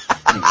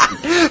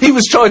 He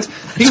was trying to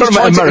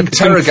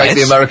interrogate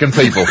the American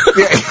people.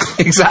 Yeah,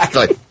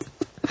 exactly.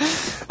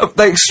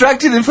 They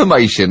extracted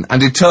information and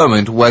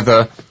determined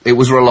whether it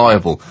was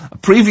reliable.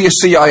 Previous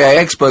CIA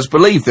experts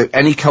believed that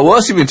any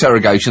coercive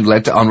interrogation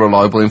led to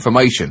unreliable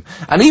information.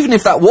 And even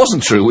if that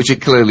wasn't true, which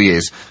it clearly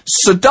is,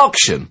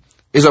 seduction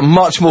is a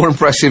much more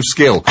impressive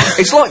skill.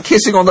 It's like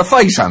kissing on the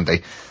face,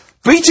 Andy.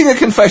 Beating a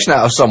confession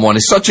out of someone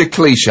is such a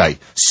cliche.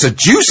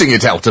 Seducing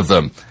it out of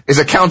them is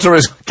a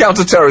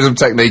counter-terrorism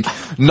technique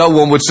no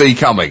one would see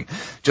coming.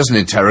 Just an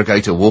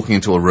interrogator walking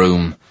into a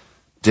room,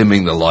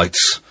 dimming the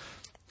lights,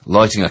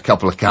 lighting a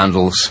couple of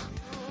candles,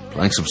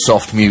 playing some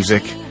soft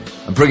music,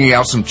 and bringing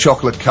out some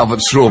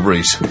chocolate-covered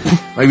strawberries.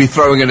 Maybe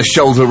throwing in a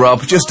shoulder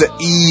rub just to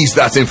ease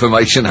that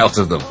information out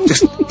of them.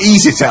 Just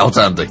ease it out,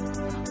 Andy.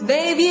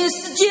 Baby, you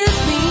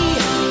seduce me.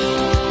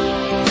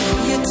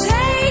 You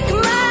take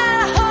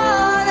my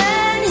heart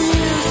and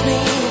use me.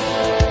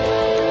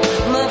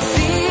 My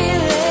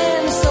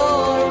feelings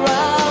all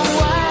run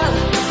wild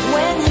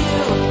when you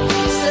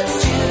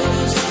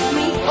seduce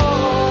me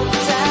all the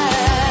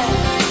time.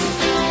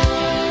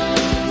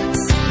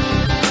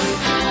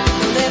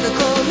 Never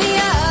call me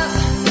up.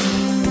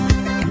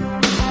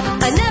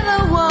 I never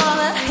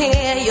wanna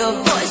hear your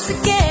voice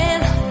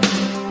again.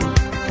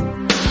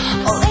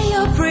 Or lay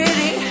your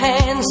pretty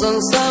hands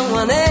on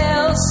someone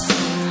else.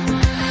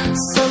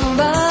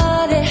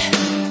 Somebody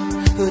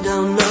who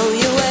don't know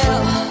you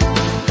well.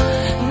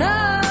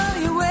 Know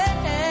you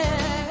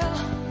well.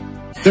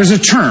 There's a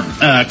term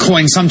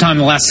coined sometime in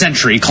the last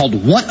century called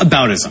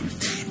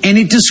whataboutism, and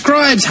it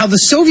describes how the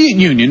Soviet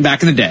Union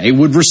back in the day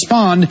would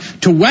respond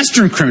to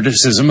Western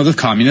criticism of the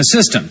communist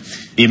system.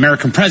 The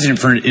American president,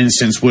 for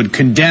instance, would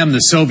condemn the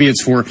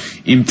Soviets for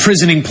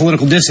imprisoning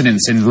political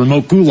dissidents in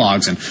remote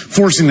gulags and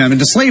forcing them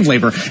into slave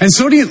labor. And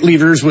Soviet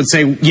leaders would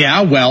say,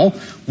 yeah, well,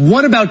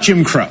 what about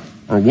Jim Crow?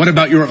 Or what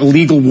about your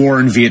illegal war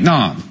in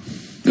Vietnam?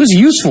 It was a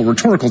useful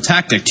rhetorical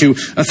tactic to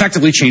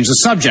effectively change the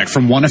subject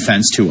from one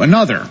offense to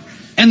another.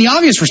 And the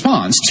obvious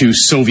response to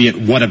Soviet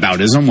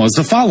whataboutism was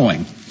the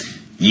following.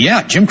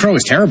 Yeah, Jim Crow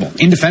is terrible,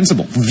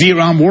 indefensible.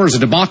 Vietnam War is a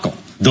debacle.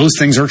 Those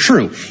things are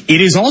true.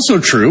 It is also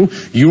true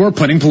you are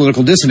putting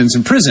political dissidents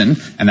in prison,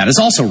 and that is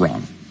also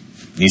wrong.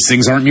 These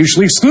things aren't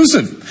mutually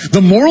exclusive.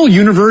 The moral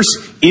universe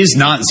is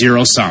not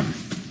zero-sum.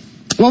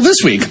 Well,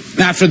 this week,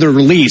 after the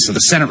release of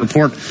the Senate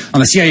report on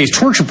the CIA's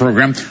torture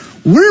program,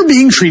 we're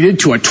being treated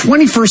to a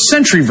 21st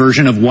century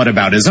version of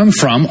whataboutism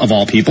from, of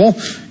all people,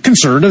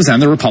 conservatives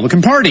and the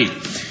Republican Party.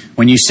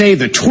 When you say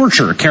the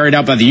torture carried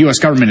out by the U.S.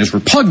 government is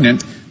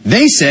repugnant,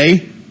 They say,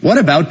 what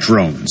about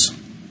drones?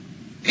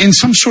 In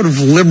some sort of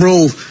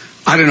liberal,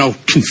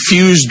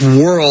 confused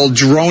world,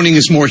 droning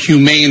is more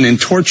humane than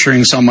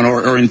torturing someone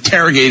or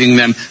interrogating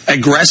them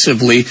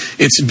aggressively.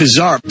 It's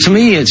bizarre. To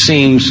me, it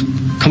seems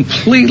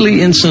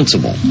completely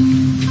insensible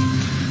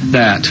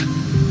that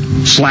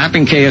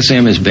slapping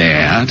KSM is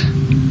bad,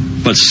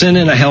 but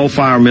sending a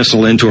Hellfire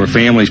missile into her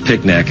family's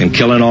picnic and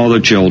killing all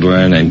their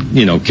children and,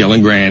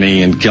 killing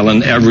Granny and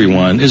killing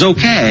everyone is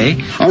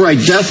okay. All right,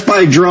 death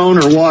by drone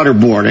or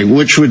waterboarding,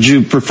 which would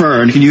you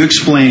prefer? Can you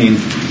explain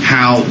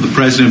how the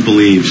president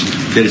believes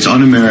that it's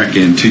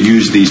un-American to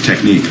use these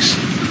techniques,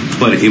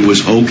 but it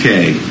was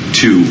okay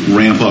to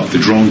ramp up the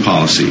drone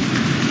policy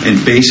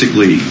and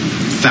basically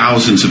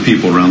thousands of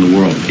people around the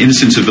world,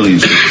 innocent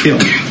civilians, were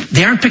killed?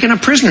 They aren't picking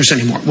up prisoners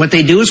anymore. What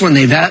they do is when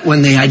they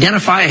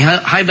identify a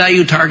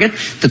high-value target,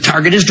 the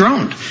target is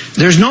droned.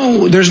 There's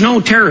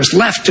no terrorist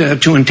left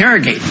to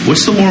interrogate.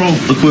 What's the moral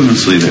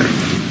equivalency there?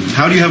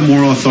 How do you have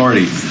moral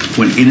authority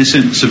when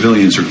innocent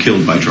civilians are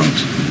killed by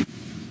drones?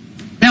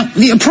 Now,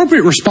 the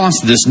appropriate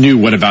response to this new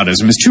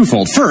whataboutism is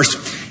twofold. First,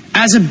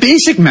 as a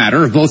basic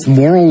matter of both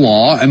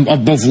law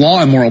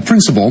and moral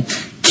principle,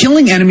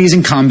 killing enemies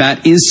in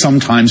combat is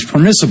sometimes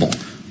permissible.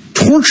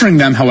 Torturing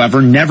them,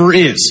 however, never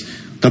is.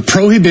 The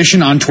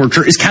prohibition on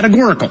torture is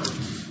categorical.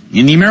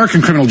 In the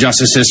American criminal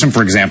justice system,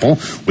 for example,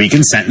 we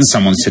can sentence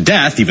someone to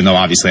death, even though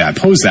obviously I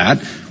oppose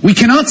that. We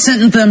cannot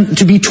sentence them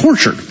to be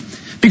tortured,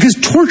 because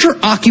torture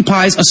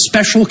occupies a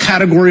special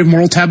category of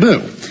moral taboo.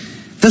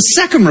 The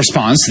second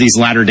response to these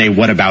latter-day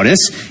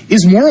whataboutists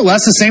is more or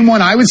less the same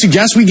one I would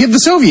suggest we give the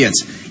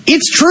Soviets.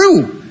 It's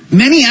true.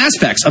 Many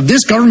aspects of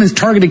this government's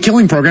targeted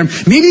killing program,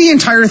 maybe the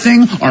entire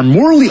thing, are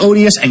morally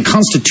odious and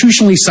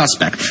constitutionally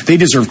suspect. They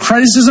deserve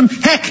criticism.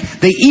 Heck,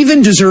 they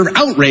even deserve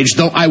outrage,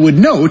 though I would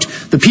note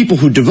the people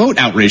who devote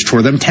outrage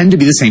toward them tend to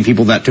be the same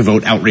people that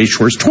devote outrage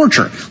towards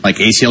torture, like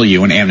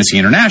ACLU and Amnesty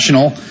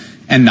International,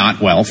 and not,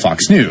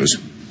 Fox News.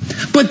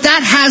 But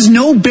that has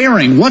no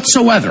bearing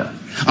whatsoever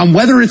on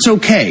whether it's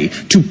okay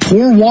to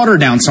pour water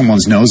down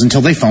someone's nose until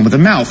they foam at the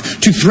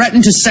mouth, to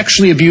threaten to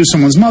sexually abuse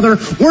someone's mother,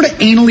 or to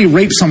anally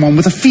rape someone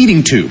with a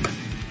feeding tube.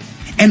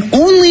 And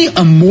only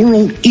a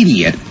moral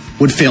idiot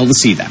would fail to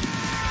see that.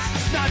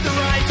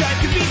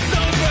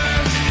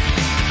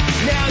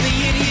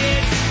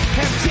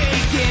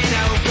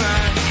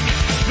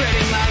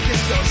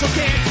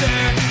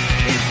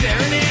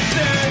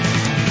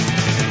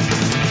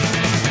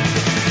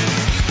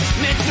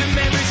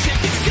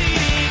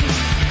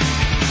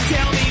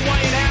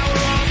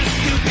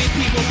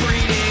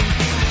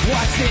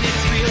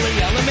 It's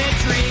really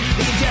elementary.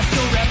 The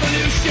Industrial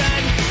Revolution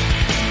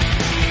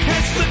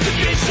has flipped the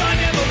bitch on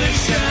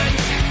evolution.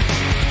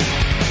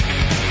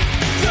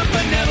 The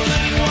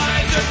benevolent and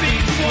wise are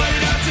being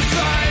thwarted out to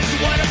size.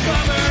 What a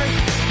bummer.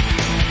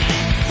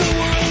 The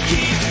world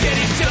keeps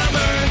getting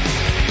dumber.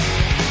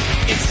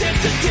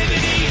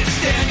 Insensitivity is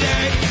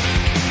standard,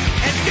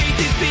 and faith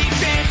is being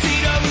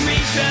fancied over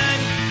reason.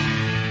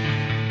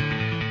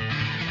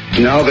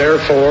 Now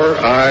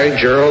therefore, I,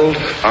 Gerald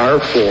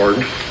R.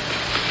 Ford,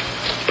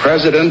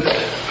 President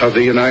of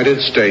the United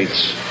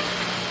States,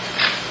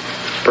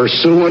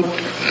 pursuant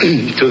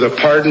to the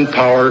pardon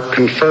power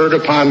conferred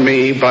upon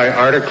me by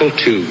Article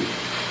 2,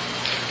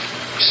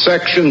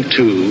 Section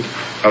 2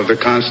 of the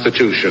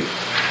Constitution,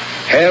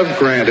 have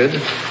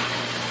granted,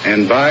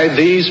 and by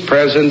these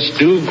presents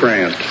do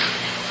grant,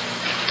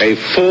 a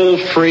full,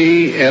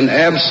 free, and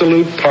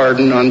absolute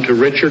pardon unto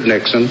Richard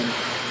Nixon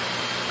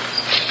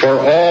for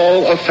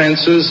all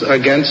offenses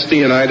against the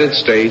United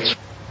States.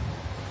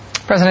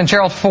 President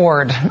Gerald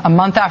Ford, a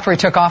month after he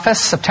took office,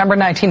 September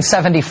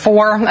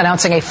 1974,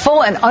 announcing a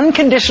full and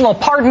unconditional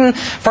pardon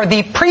for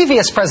the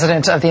previous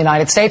president of the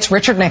United States,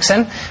 Richard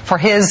Nixon, for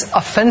his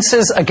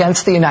offenses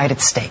against the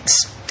United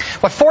States.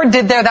 What Ford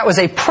did there, that was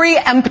a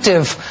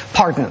preemptive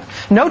pardon.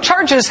 No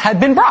charges had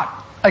been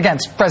brought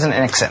against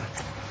President Nixon.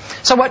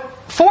 So what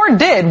Ford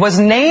did was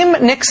name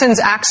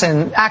Nixon's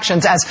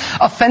actions as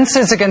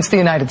offenses against the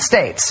United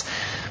States.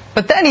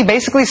 But then he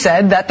basically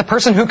said that the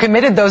person who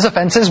committed those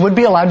offenses would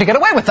be allowed to get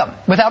away with them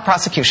without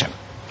prosecution.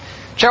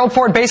 Gerald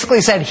Ford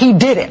basically said he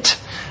did it.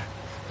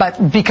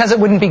 But because it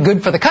wouldn't be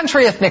good for the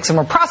country if Nixon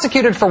were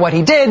prosecuted for what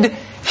he did,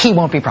 he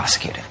won't be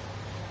prosecuted.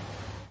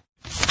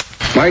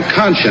 My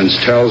conscience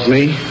tells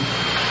me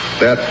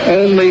that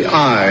only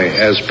I,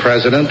 as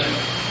president,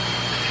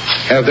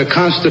 have the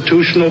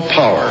constitutional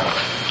power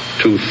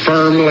to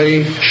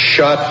firmly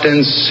shut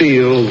and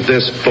seal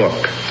this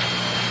book.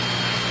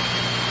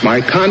 My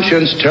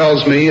conscience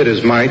tells me it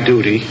is my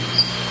duty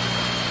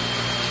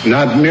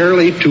not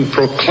merely to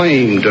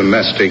proclaim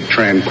domestic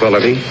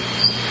tranquility,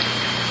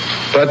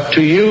 but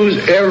to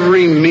use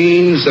every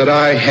means that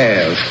I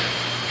have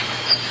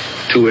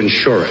to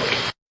ensure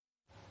it.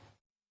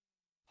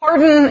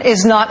 Pardon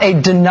is not a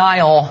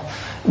denial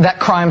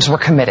that crimes were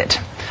committed.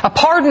 A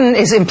pardon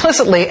is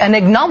implicitly an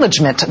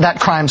acknowledgement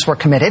that crimes were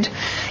committed,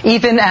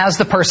 even as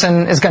the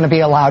person is going to be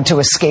allowed to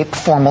escape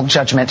formal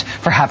judgment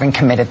for having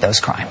committed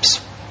those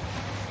crimes.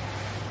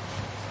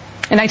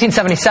 In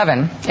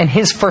 1977, in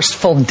his first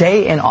full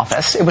day in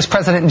office, it was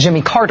President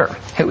Jimmy Carter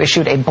who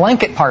issued a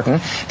blanket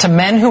pardon to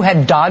men who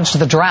had dodged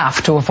the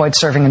draft to avoid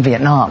serving in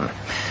Vietnam.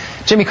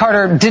 Jimmy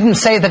Carter didn't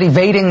say that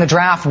evading the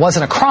draft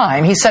wasn't a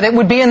crime. He said it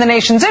would be in the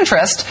nation's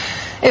interest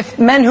if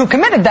men who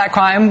committed that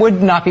crime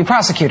would not be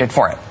prosecuted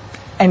for it.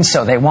 And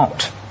so they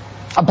won't.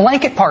 A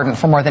blanket pardon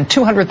for more than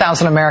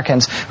 200,000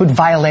 Americans who'd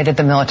violated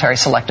the Military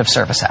Selective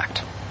Service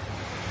Act.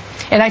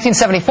 In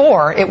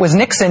 1974, it was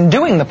Nixon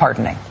doing the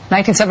pardoning.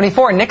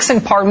 1974,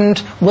 Nixon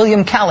pardoned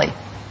William Calley,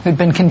 who'd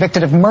been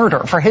convicted of murder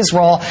for his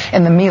role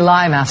in the My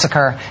Lai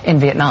massacre in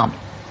Vietnam.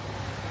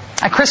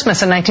 At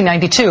Christmas in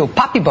 1992,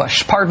 Poppy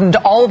Bush pardoned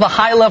all the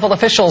high-level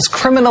officials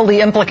criminally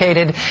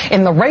implicated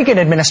in the Reagan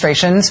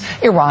administration's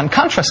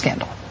Iran-Contra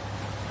scandal.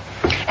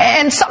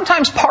 And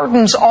sometimes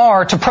pardons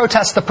are to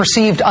protest the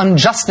perceived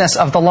unjustness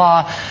of the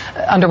law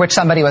under which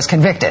somebody was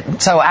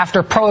convicted. So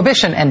after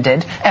Prohibition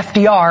ended,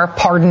 FDR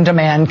pardoned a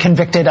man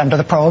convicted under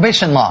the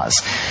Prohibition laws.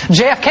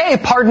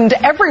 JFK pardoned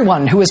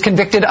everyone who was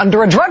convicted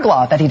under a drug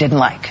law that he didn't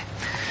like.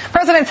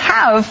 Presidents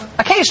have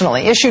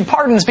occasionally issued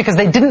pardons because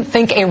they didn't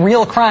think a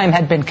real crime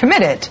had been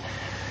committed.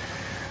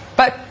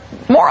 But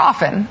more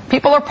often,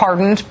 people are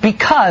pardoned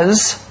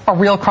because a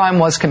real crime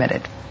was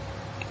committed.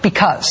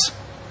 Because.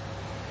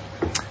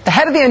 The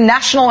head of the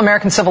National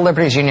American Civil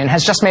Liberties Union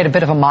has just made a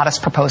bit of a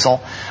modest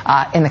proposal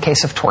in the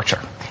case of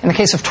torture. In the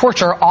case of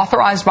torture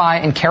authorized by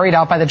and carried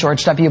out by the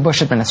George W.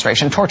 Bush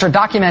administration, torture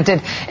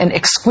documented in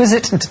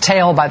exquisite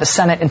detail by the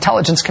Senate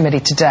Intelligence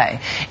Committee today.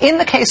 In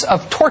the case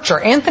of torture,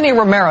 Anthony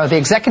Romero, the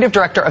executive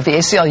director of the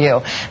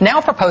ACLU, now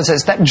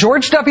proposes that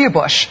George W.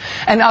 Bush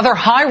and other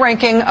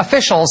high-ranking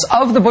officials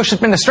of the Bush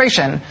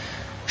administration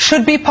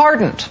should be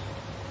pardoned.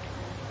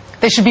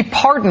 They should be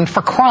pardoned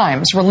for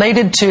crimes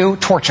related to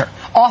torture,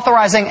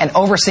 authorizing and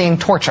overseeing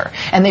torture.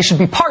 And they should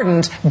be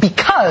pardoned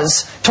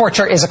because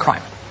torture is a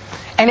crime.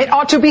 And it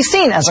ought to be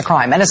seen as a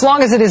crime. And as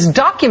long as it is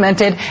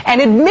documented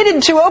and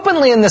admitted to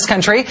openly in this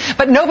country,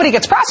 but nobody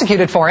gets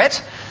prosecuted for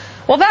it,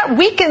 well, that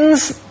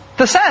weakens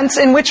the sense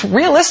in which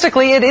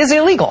realistically it is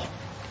illegal.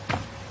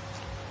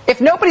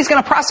 If nobody's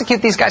going to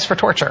prosecute these guys for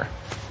torture,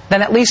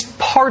 then at least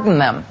pardon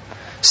them.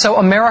 So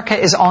America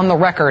is on the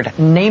record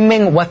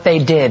naming what they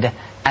did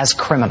as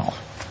criminal.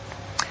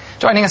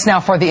 Joining us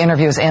now for the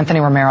interview is Anthony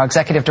Romero,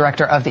 Executive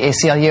Director of the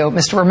ACLU.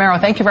 Mr. Romero,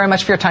 thank you very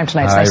much for your time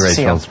tonight. It's nice to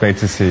see you. It's great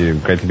to see you.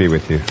 Great to be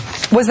with you.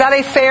 Was that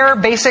a fair,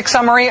 basic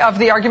summary of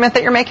the argument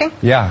that you're making?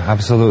 Yeah,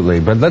 absolutely.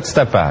 But let's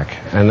step back.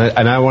 And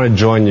I want to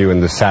join you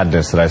in the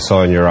sadness that I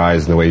saw in your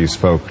eyes and the way you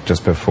spoke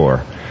just before.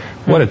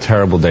 What a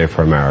terrible day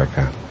for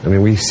America. I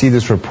mean, we see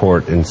this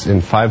report in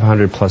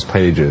 500-plus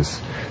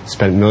pages,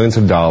 spent millions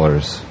of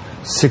dollars,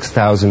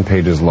 6,000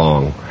 pages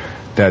long,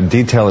 that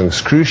detail in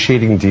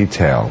excruciating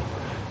detail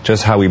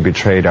just how we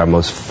betrayed our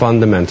most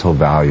fundamental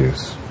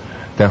values,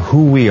 that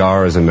who we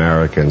are as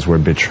Americans were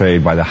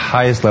betrayed by the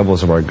highest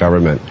levels of our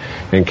government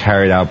and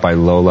carried out by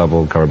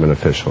low-level government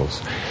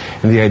officials.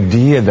 And the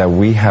idea that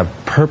we have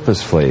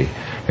purposefully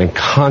and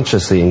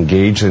consciously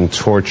engaged in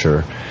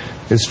torture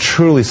is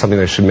truly something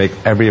that should make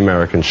every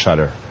American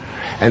shudder.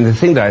 And the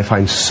thing that I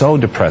find so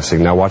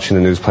depressing, now watching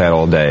the news play out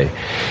all day,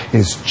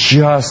 is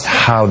just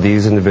how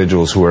these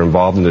individuals who are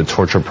involved in the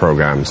torture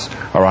programs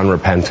are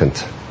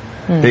unrepentant.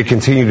 They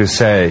continue to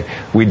say,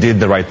 we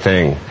did the right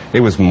thing. It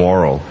was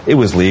moral. It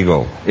was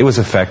legal. It was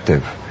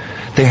effective.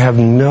 They have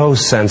no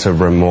sense of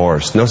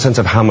remorse, no sense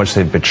of how much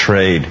they've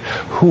betrayed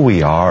who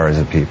we are as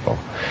a people.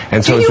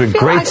 And so it's with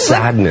great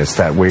sadness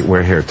that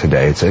we're here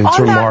today. It's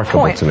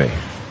remarkable to me.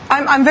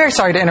 I'm very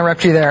sorry to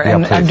interrupt you there,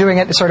 and I'm doing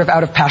it sort of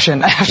out of passion.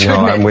 No,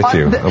 I'm with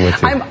you.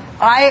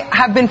 I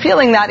have been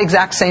feeling that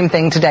exact same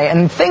thing today.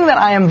 And the thing that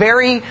I am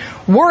very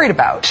worried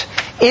about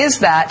is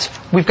that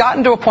we've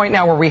gotten to a point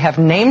now where we have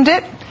named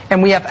it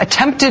and we have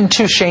attempted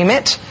to shame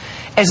it.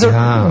 As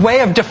a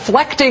way of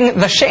deflecting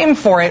the shame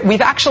for it,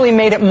 we've actually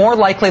made it more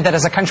likely that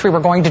as a country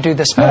we're going to do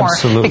this more.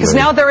 Absolutely. Because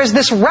now there is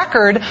this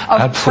record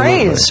of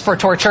praise for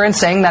torture and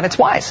saying that it's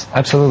wise.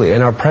 Absolutely.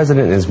 And our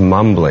president is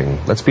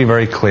mumbling. Let's be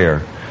very clear.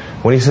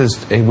 When he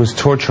says it was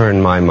torture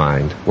in my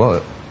mind,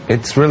 well,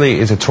 it's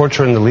a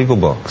torture in the legal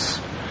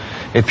books.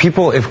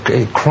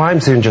 If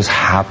crimes didn't just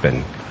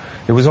happen,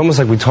 it was almost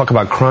like we talk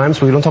about crimes,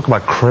 but we don't talk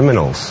about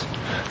criminals.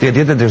 The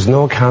idea that there's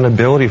no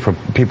accountability for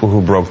people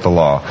who broke the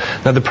law.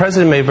 Now, the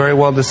president may very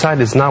well decide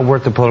it's not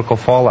worth the political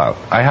fallout.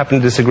 I happen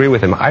to disagree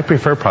with him. I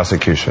prefer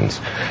prosecutions.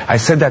 I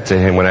said that to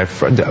him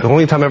the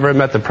only time I ever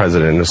met the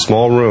president in a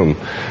small room.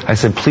 I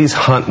said, please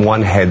hunt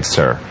one head,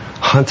 sir.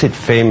 Hunt it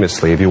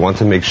famously if you want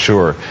to make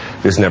sure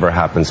this never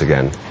happens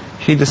again.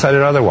 He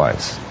decided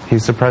otherwise.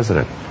 He's the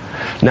president.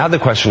 Now the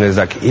question is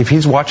that if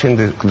he's watching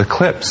the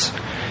clips,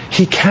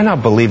 he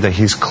cannot believe that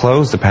he's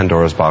closed the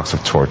Pandora's box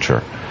of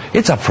torture.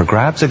 It's up for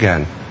grabs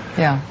again.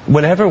 Yeah.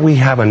 Whenever we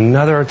have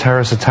another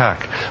terrorist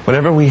attack,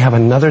 whenever we have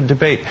another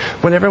debate,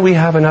 whenever we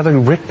have another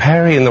Rick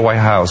Perry in the White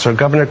House or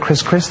Governor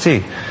Chris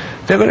Christie,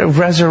 They're going to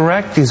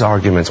resurrect these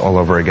arguments all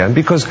over again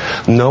because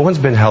no one's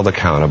been held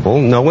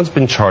accountable. No one's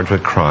been charged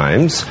with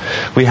crimes.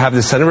 We have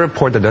the Senate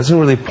report that doesn't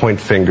really point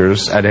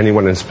fingers at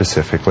anyone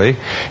specifically.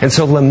 And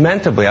so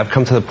lamentably, I've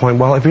come to the point,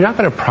 well, if you're not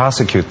going to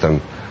prosecute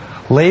them,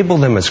 label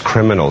them as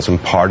criminals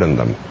and pardon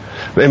them.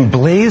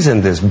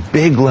 Emblazon this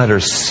big letter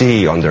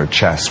C on their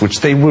chests, which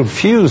they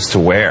refuse to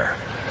wear.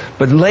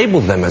 But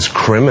label them as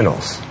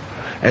criminals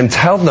and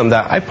tell them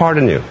that I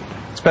pardon you.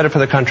 It's better for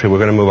the country. We're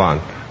going to move on.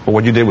 But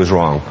what you did was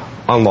wrong,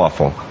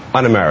 unlawful,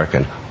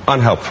 un-American,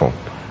 unhelpful,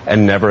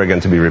 and never again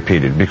to be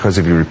repeated. Because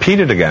if you repeat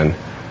it again,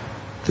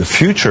 the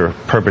future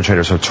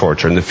perpetrators of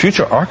torture and the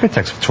future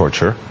architects of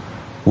torture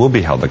will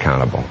be held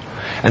accountable.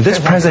 And this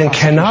president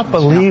cannot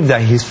believe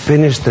that he's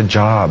finished the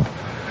job.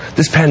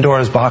 This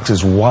Pandora's box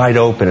is wide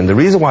open, and the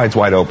reason why it's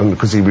wide open is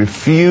because he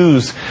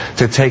refused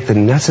to take the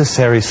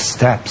necessary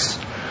steps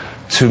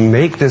to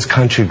make this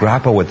country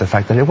grapple with the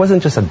fact that it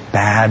wasn't just a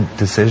bad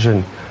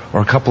decision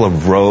or a couple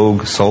of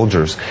rogue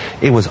soldiers.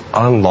 It was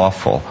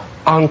unlawful,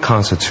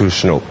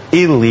 unconstitutional,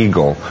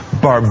 illegal,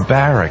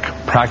 barbaric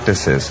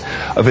practices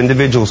of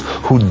individuals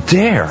who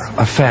dare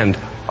offend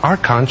our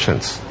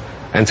conscience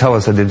and tell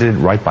us that they did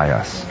right by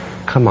us.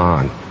 Come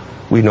on,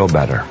 we know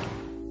better.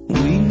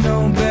 We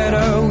know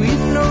better, we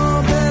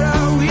know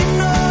better, we know better, we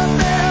know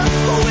better.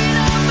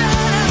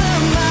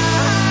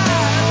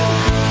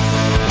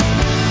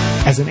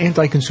 As an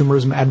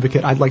anti-consumerism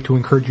advocate, I'd like to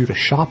encourage you to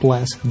shop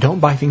less, don't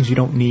buy things you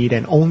don't need,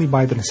 and only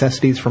buy the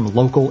necessities from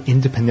local,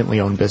 independently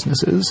owned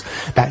businesses.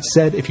 That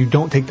said, if you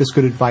don't take this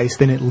good advice,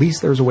 then at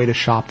least there's a way to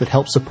shop that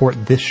helps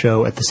support this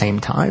show at the same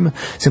time.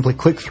 Simply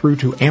click through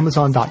to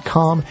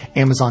Amazon.com,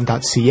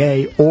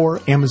 Amazon.ca, or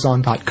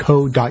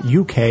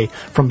Amazon.co.uk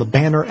from the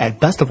banner at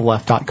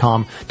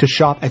bestoftheleft.com to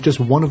shop at just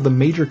one of the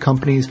major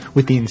companies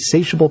with the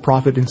insatiable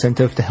profit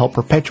incentive to help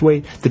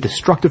perpetuate the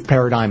destructive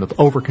paradigm of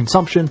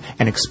overconsumption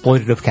and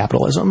exploitative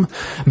capitalism.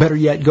 Better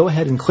yet, go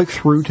ahead and click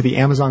through to the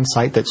Amazon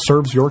site that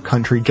serves your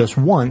country just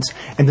once,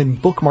 and then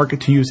bookmark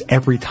it to use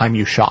every time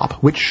you shop,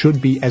 which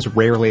should be as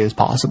rarely as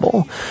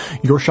possible.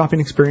 Your shopping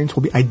experience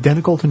will be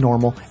identical to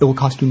normal. It will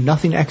cost you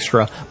nothing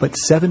extra, but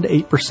 7 to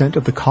 8%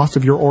 of the cost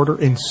of your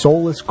order in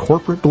soulless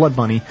corporate blood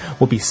money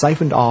will be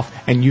siphoned off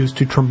and used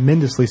to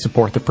tremendously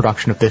support the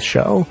production of this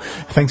show.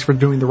 Thanks for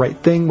doing the right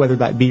thing, whether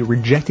that be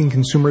rejecting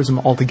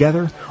consumerism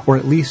altogether or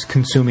at least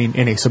consuming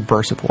in a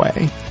subversive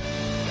way.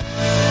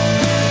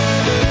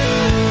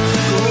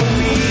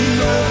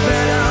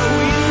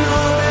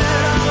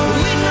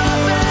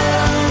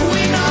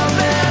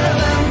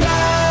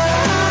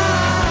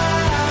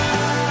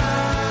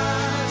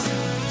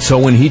 So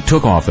when he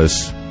took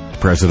office,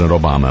 President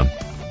Obama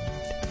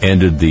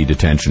ended the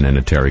detention and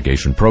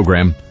interrogation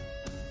program.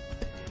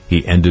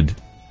 He ended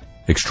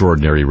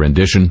extraordinary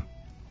rendition.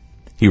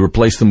 He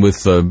replaced them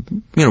with,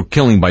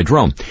 killing by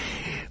drone.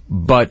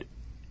 But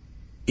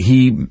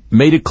he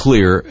made it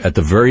clear at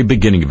the very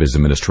beginning of his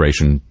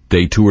administration,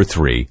 day 2 or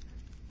 3,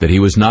 that he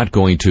was not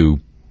going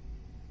to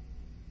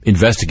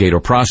investigate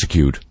or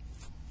prosecute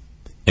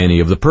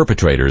any of the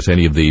perpetrators,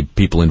 any of the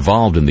people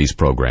involved in these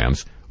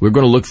programs. We're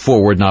going to look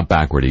forward, not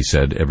backward, he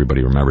said.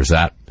 Everybody remembers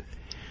that.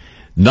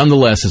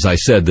 Nonetheless, as I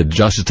said, the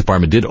Justice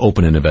Department did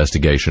open an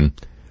investigation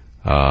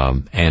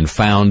and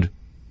found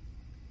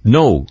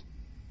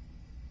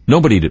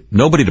nobody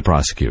to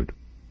prosecute.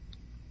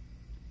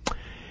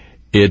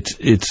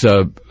 It's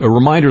a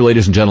reminder,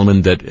 ladies and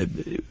gentlemen, that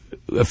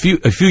a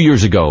few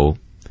years ago,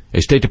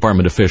 a State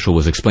Department official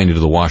was explaining to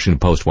the Washington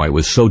Post why it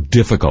was so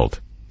difficult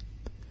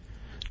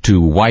to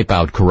wipe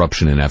out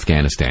corruption in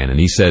Afghanistan, and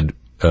he said,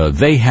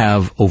 they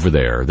have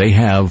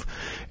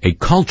a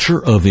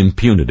culture of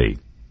impunity,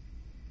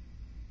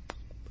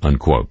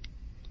 unquote.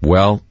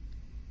 Well,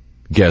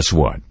 guess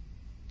what?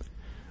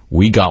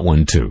 We got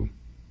one too.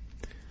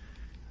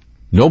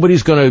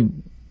 Nobody's going to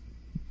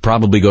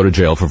probably go to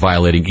jail for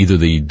violating either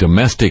the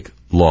domestic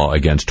law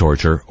against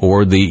torture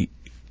or the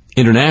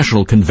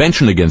International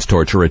Convention Against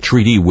Torture, a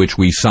treaty which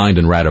we signed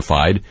and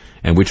ratified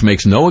and which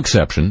makes no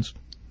exceptions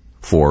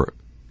for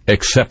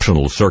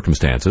exceptional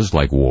circumstances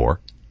like war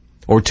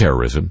or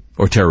terrorism,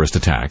 or terrorist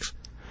attacks,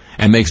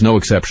 and makes no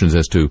exceptions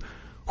as to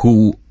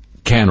who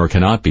can or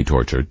cannot be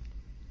tortured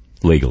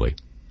legally.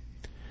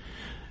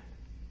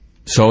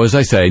 So, as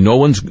I say, no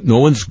one's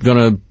going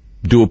to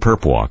do a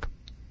perp walk,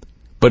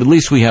 but at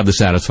least we have the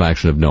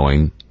satisfaction of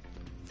knowing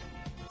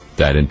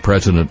that in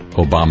President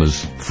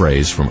Obama's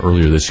phrase from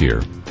earlier this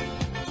year,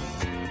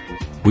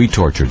 we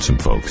tortured some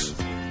folks.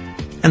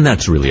 And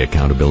that's really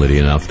accountability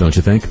enough, don't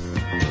you think?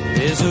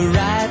 There's a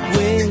right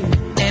way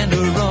and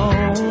a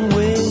wrong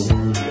way,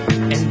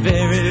 and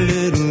very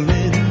little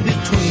in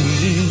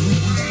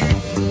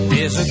between.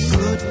 There's a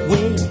good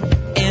way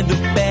and a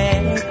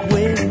bad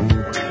way,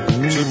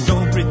 so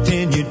don't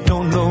pretend you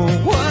don't know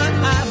what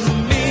I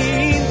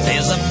mean.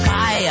 There's a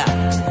fire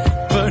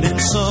burning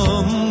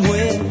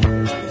somewhere,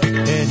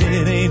 and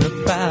it ain't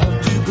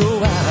about to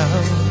go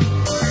out.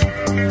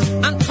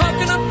 I'm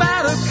talking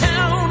about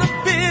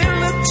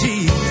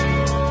accountability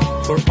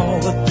for all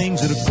the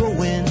things that are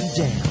going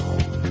down.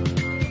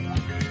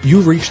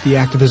 You've reached the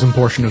activism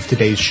portion of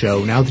today's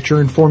show. Now that you're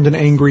informed and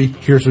angry,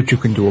 here's what you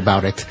can do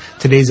about it.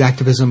 Today's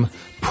activism: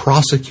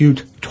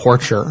 prosecute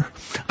torture.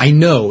 I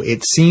know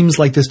it seems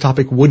like this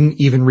topic wouldn't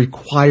even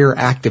require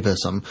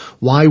activism.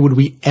 Why would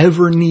we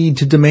ever need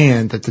to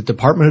demand that the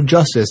Department of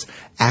Justice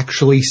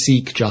actually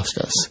seek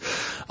justice?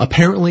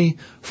 Apparently,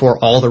 for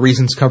all the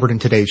reasons covered in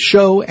today's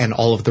show, and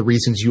all of the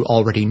reasons you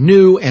already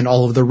knew, and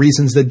all of the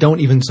reasons that don't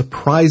even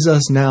surprise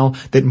us now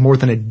that more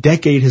than a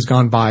decade has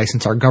gone by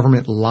since our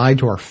government lied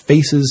to our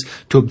faces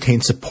to obtain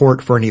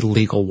support for an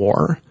illegal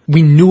war.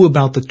 We knew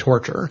about the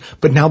torture,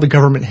 but now the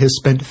government has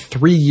spent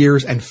 3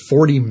 years and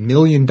 $40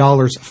 million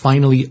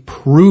finally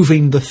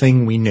proving the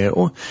thing we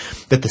knew,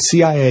 that the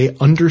CIA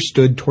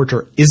understood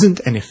torture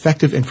isn't an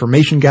effective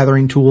information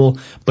gathering tool,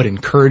 but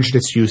encouraged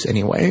its use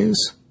anyways.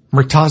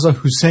 Murtaza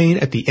Hussain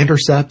at The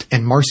Intercept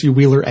and Marcy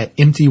Wheeler at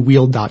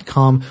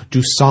EmptyWheel.com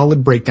do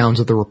solid breakdowns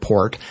of the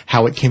report,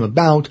 how it came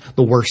about,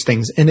 the worst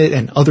things in it,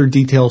 and other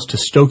details to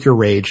stoke your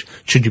rage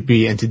should you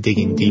be into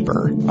digging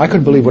deeper. I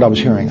couldn't believe what I was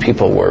hearing.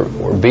 People were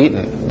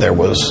beaten. There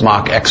was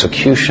mock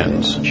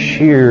executions.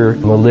 Sheer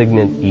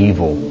malignant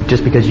evil.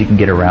 Just because you can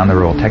get around the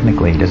rule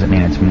technically doesn't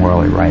mean it's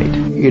morally right.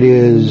 It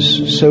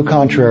is so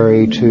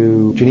contrary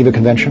to Geneva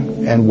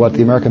Convention and what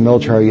the American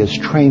military is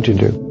trained to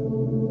do.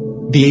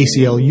 The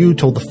ACLU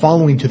told the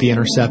following to The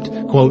Intercept,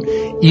 quote,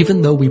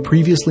 "Even though we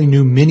previously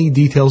knew many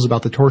details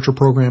about the torture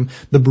program,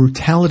 the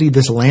brutality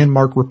this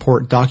landmark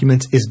report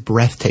documents is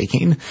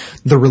breathtaking.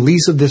 The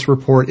release of this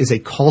report is a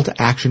call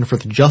to action for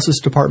the Justice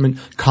Department,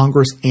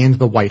 Congress, and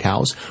the White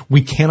House.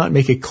 We cannot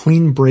make a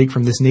clean break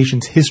from this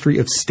nation's history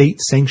of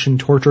state-sanctioned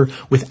torture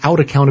without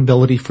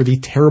accountability for the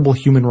terrible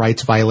human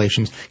rights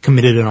violations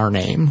committed in our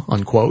name,"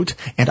 unquote.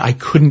 And I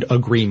couldn't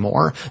agree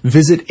more.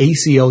 Visit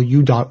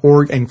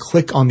ACLU.org and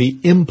click on the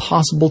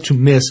impossible to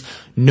miss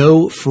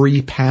No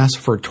Free Pass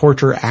for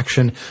Torture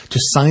action to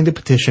sign the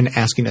petition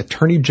asking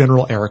Attorney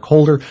General Eric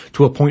Holder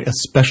to appoint a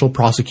special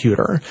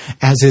prosecutor,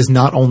 as is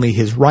not only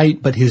his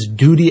right, but his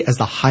duty as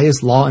the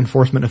highest law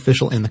enforcement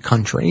official in the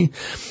country.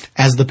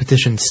 As the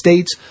petition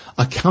states,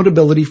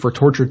 accountability for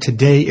torture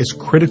today is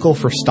critical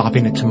for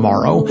stopping it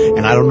tomorrow,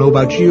 and I don't know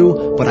about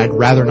you, but I'd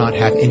rather not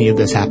have any of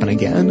this happen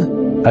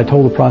again. I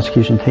told the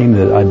prosecution team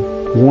that I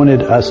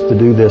wanted us to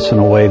do this in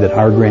a way that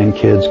our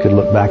grandkids could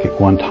look back at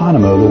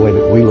Guantanamo the way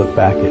that we look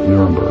back at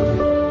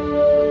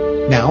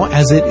Nuremberg. Now,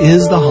 as it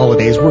is the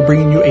holidays, we're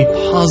bringing you a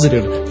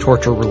positive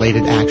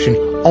torture-related action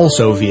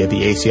also via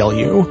the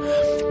ACLU.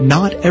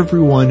 Not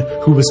everyone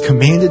who was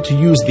commanded to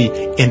use the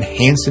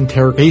enhanced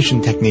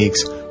interrogation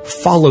techniques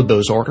followed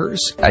those orders.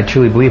 I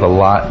truly believe a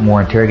lot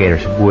more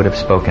interrogators would have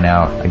spoken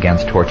out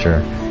against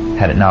torture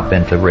had it not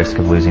been for the risk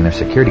of losing their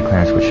security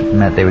clearance, which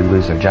meant they would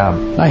lose their job.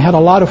 I had a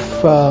lot of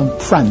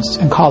friends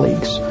and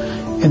colleagues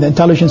in the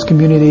intelligence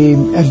community,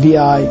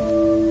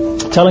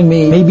 FBI, telling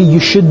me maybe you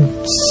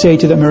should say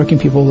to the American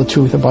people the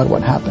truth about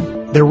what happened.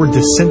 There were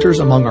dissenters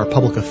among our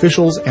public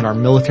officials and our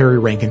military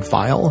rank and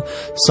file.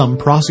 Some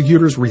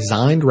prosecutors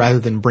resigned rather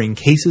than bring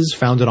cases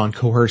founded on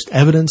coerced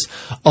evidence.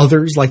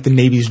 Others, like the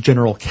Navy's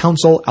General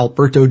Counsel,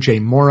 Alberto J.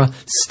 Mora,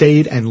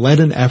 stayed and led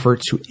an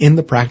effort to end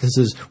the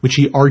practices which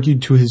he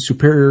argued to his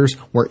superiors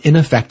were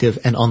ineffective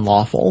and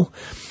unlawful.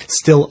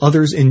 Still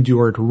others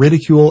endured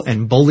ridicule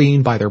and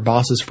bullying by their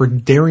bosses for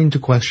daring to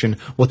question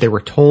what they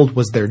were told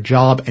was their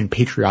job and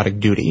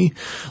patriotic duty.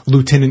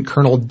 Lieutenant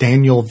Colonel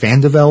Daniel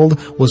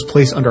Vandevelde was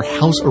placed under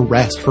house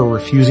arrest for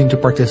refusing to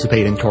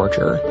participate in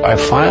torture. I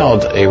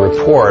filed a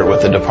report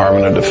with the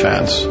Department of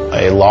Defense,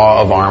 a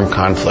law of armed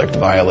conflict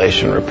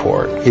violation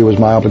report. It was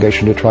my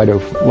obligation to try to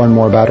learn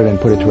more about it and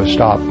put it to a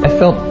stop. I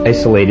felt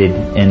isolated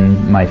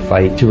in my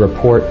fight to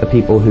report the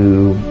people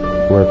who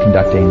were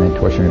conducting the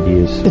torture and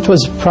abuse. It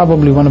was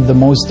probably one of the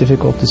most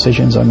difficult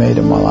decisions I made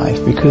in my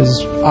life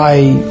because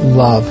I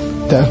love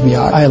the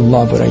FBI. I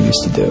love what I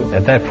used to do.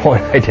 At that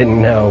point, I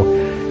didn't know,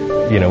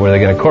 were they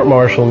going to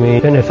court-martial me?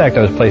 In effect,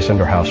 I was placed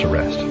under house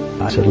arrest.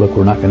 I said, look,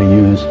 we're not going to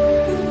use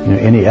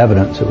any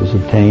evidence that was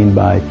obtained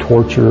by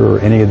torture or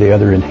any of the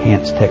other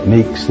enhanced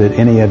techniques that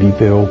any of you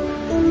feel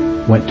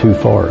went too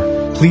far.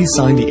 Please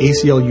sign the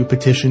ACLU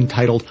petition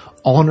titled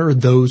Honor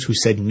Those Who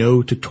Said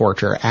No to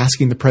Torture,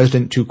 asking the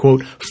president to,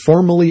 quote,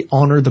 formally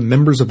honor the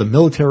members of the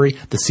military,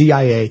 the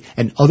CIA,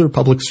 and other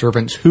public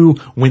servants who,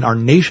 when our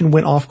nation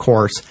went off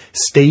course,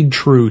 stayed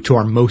true to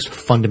our most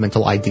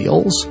fundamental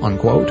ideals,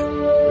 unquote.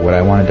 What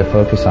I wanted to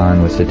focus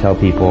on was to tell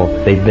people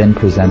they've been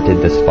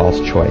presented this false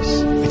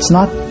choice. It's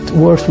not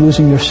worth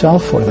losing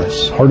yourself for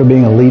this. Part of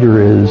being a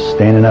leader is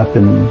standing up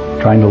and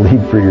trying to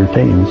lead for your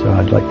team, so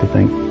I'd like to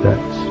think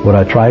that's what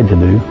I tried to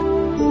do.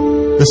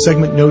 The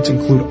segment notes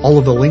include all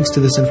of the links to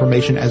this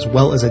information as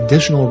well as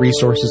additional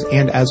resources,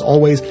 and as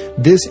always,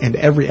 this and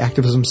every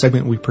activism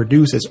segment we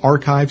produce is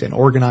archived and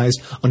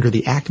organized under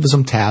the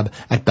activism tab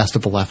at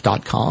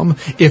bestoftheleft.com.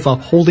 If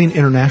upholding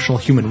international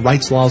human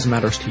rights laws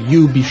matters to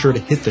you, be sure to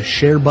hit the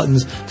share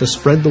buttons to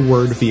spread the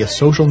word via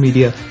social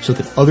media so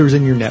that others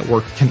in your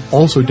network can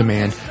also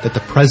demand that the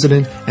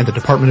President and the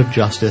Department of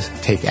Justice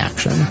take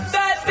action. This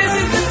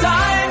is the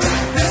time.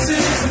 This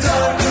is the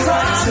time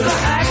for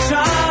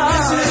action.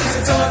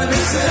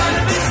 This is the time.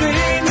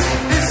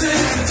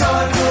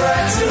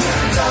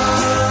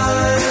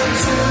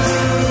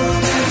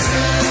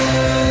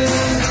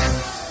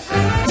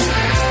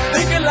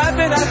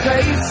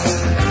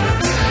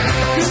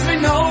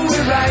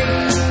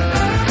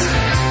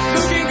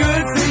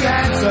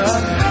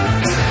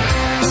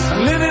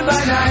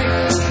 at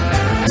night.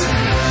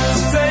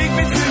 So take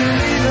me to your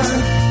leader,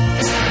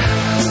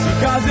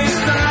 because it's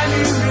time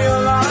you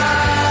realize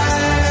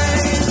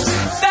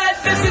that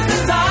this is the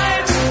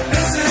time.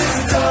 This is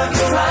the time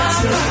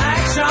for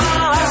action.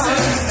 This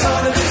is the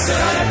time to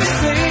be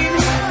seen.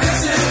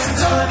 This is the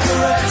time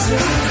for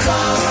action.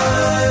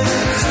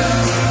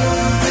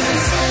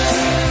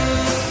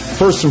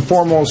 First and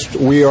foremost,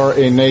 we are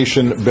a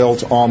nation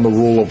built on the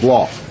rule of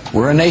law.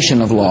 We're a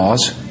nation of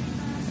laws,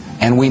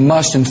 and we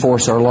must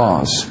enforce our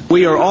laws.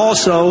 We are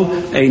also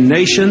a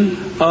nation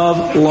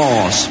of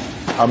laws.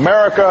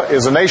 America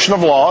is a nation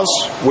of laws,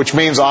 which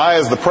means I,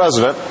 as the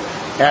president,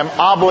 am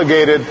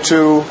obligated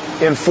to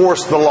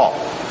enforce the law.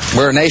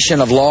 We're a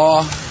nation of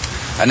law,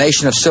 a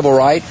nation of civil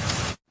right.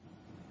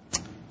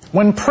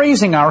 When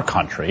praising our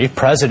country,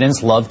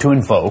 presidents love to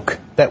invoke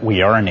that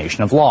we are a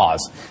nation of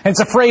laws. And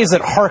it's a phrase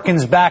that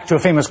harkens back to a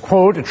famous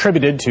quote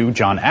attributed to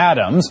John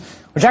Adams,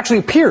 which actually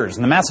appears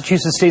in the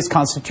Massachusetts State's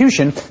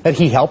Constitution that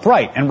he helped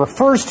write and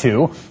refers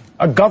to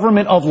a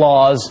government of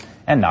laws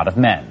and not of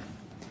men.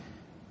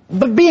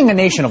 But being a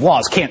nation of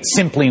laws can't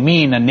simply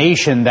mean a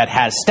nation that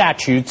has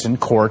statutes and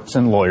courts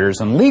and lawyers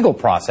and legal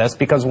process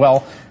because,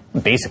 well,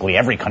 basically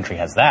every country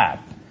has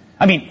that.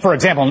 I mean, for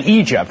example, in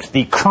Egypt,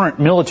 the current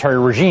military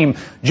regime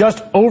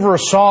just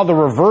oversaw the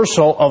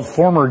reversal of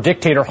former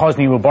dictator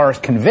Hosni Mubarak's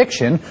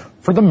conviction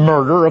for the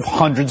murder of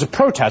hundreds of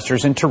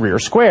protesters in Tahrir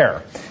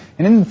Square.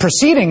 And in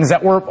proceedings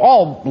that were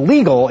all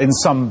legal in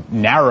some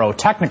narrow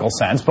technical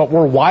sense, but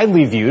were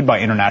widely viewed by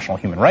international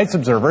human rights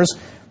observers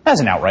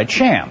as an outright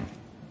sham.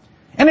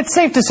 And it's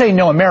safe to say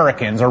no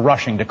Americans are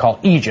rushing to call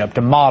Egypt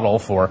a model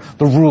for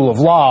the rule of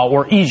law,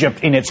 or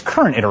Egypt in its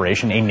current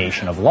iteration a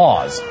nation of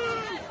laws.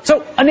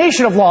 So a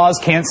nation of laws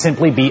can't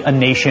simply be a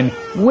nation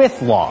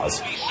with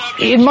laws.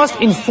 It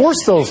must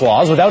enforce those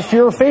laws without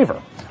fear or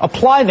favor,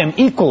 apply them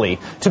equally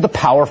to the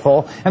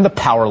powerful and the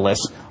powerless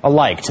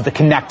alike, to the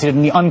connected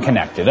and the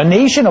unconnected. A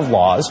nation of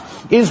laws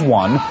is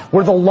one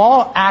where the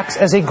law acts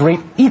as a great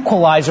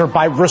equalizer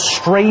by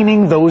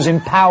restraining those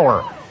in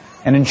power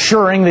and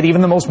ensuring that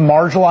even the most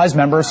marginalized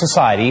member of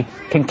society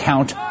can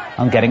count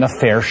on getting a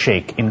fair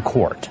shake in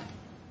court.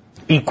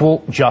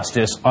 Equal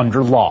justice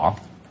under law,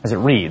 as it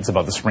reads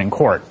above the Supreme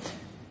Court.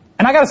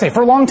 And I gotta say,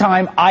 for a long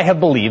time, I have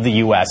believed the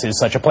U.S. is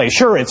such a place.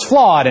 Sure, it's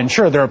flawed, and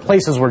sure, there are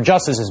places where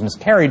justice is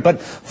miscarried, but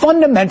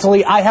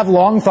fundamentally, I have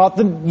long thought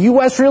the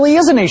U.S. really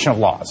is a nation of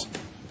laws.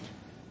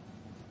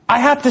 I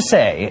have to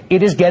say,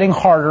 it is getting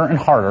harder and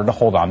harder to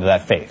hold on to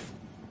that faith.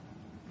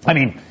 I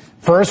mean,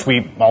 first,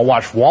 we all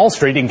watched Wall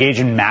Street engage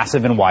in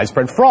massive and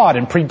widespread fraud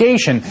and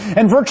predation,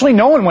 and virtually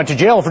no one went to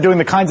jail for doing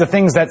the kinds of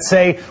things that,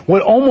 say,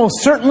 would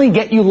almost certainly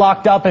get you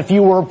locked up if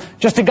you were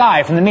just a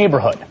guy from the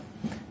neighborhood.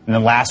 And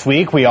then last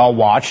week, we all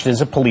watched as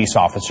a police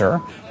officer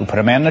who put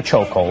a man in a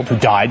chokehold, who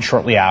died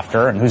shortly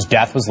after, and whose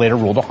death was later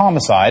ruled a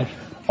homicide,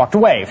 walked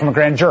away from a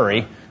grand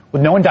jury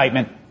with no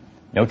indictment,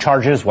 no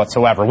charges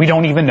whatsoever. We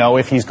don't even know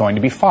if he's going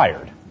to be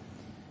fired.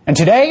 And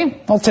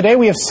today, well, today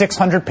we have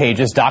 600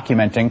 pages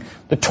documenting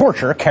the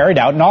torture carried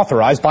out and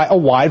authorized by a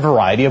wide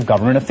variety of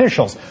government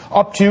officials,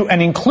 up to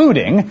and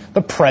including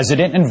the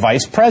president and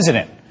vice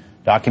president,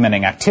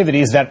 documenting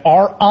activities that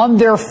are on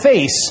their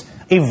face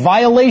a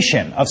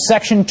violation of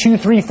Section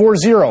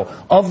 2340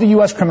 of the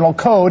U.S. Criminal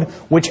Code,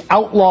 which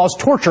outlaws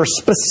torture,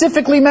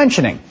 specifically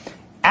mentioning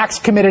acts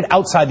committed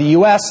outside the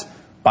U.S.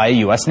 by a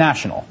U.S.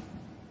 national.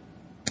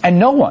 And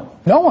no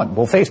one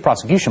will face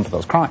prosecution for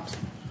those crimes.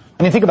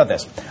 I mean, think about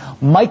this.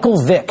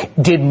 Michael Vick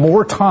did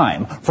more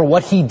time for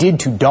what he did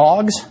to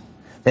dogs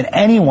than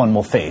anyone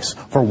will face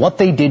for what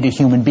they did to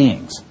human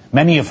beings,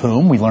 many of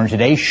whom, we learned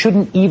today,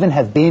 shouldn't even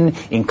have been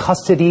in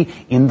custody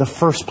in the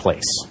first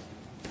place.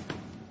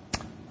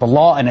 The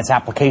law and its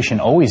application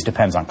always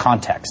depends on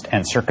context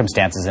and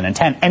circumstances and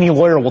intent. Any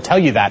lawyer will tell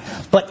you that.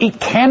 But it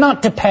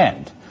cannot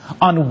depend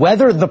on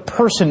whether the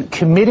person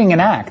committing an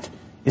act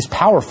is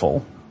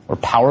powerful or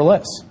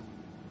powerless.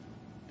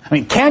 I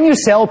mean, can you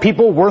sell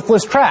people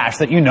worthless trash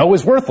that you know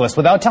is worthless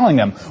without telling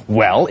them?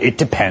 Well, it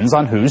depends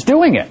on who's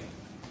doing it.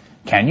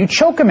 Can you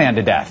choke a man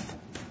to death?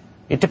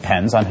 It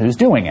depends on who's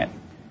doing it.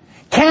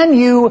 Can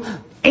you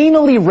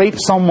anally rape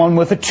someone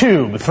with a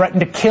tube,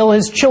 threaten to kill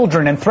his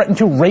children, and threaten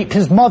to rape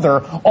his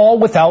mother, all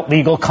without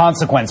legal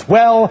consequence?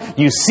 Well,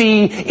 you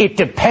see, it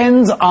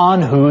depends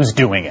on who's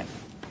doing it.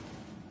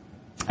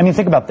 I mean,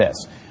 think about this.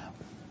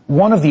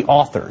 One of the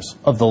authors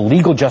of the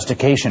legal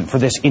justification for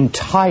this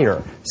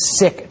entire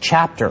sick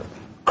chapter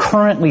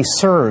currently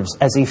serves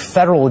as a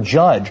federal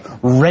judge,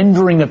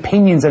 rendering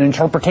opinions and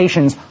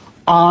interpretations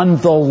on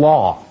the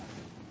law.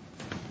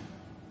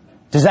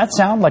 Does that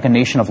sound like a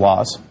nation of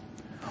laws?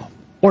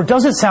 Or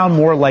does it sound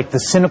more like the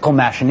cynical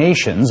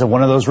machinations of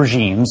one of those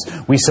regimes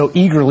we so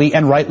eagerly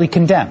and rightly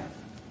condemn?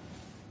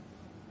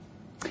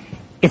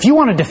 If you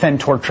want to defend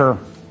torture,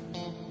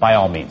 by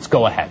all means,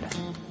 go ahead.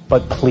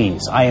 But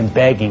please, I am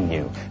begging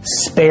you,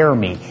 spare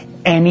me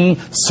any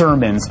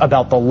sermons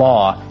about the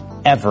law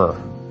ever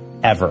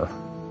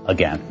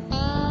again.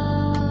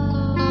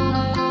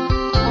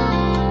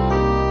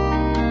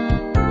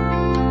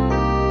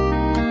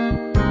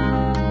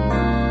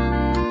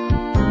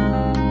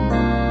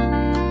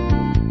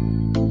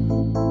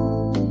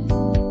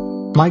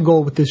 My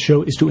goal with this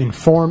show is to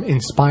inform,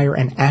 inspire,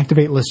 and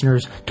activate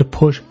listeners to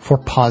push for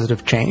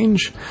positive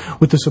change.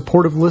 With the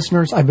support of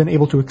listeners, I've been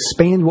able to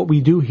expand what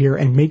we do here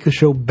and make the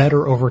show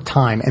better over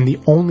time, and the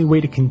only way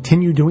to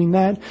continue doing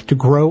that, to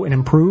grow and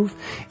improve,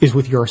 is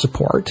with your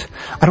support.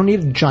 I don't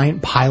need a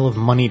giant pile of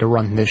money to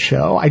run this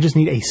show. I just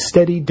need a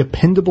steady,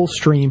 dependable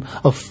stream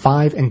of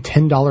 $5 and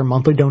 $10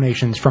 monthly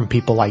donations from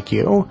people like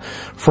you.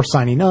 For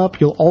signing up,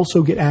 you'll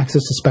also get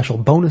access to special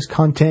bonus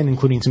content,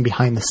 including some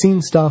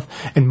behind-the-scenes stuff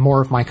and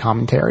more of my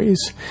commentaries.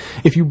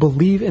 If you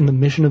believe in the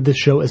mission of this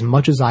show as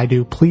much as I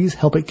do, please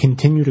help it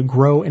continue to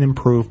grow and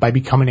improve by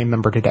becoming a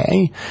member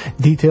today.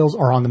 Details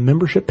are on the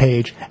membership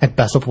page at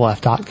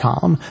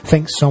bestoftheleft.com.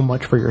 Thanks so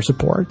much for your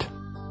support.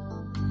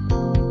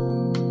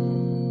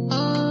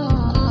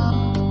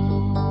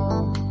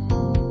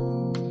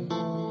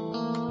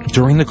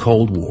 During the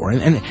Cold War,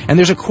 and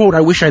there's a quote,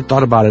 I wish I'd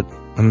thought about it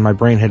and my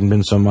brain hadn't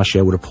been so mushy,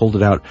 I would have pulled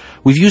it out.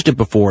 We've used it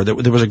before. There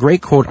was a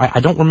great quote. I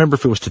don't remember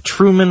if it was to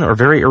Truman or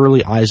very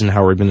early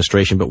Eisenhower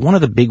administration, but one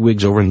of the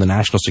bigwigs over in the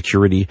national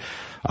security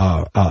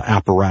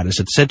apparatus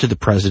had said to the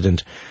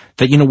president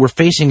that, we're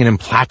facing an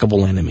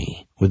implacable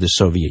enemy with the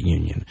Soviet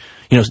Union.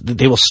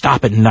 They will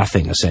stop at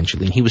nothing,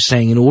 essentially. And he was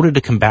saying, in order to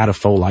combat a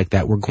foe like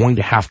that, we're going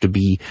to have to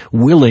be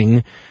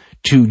willing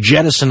to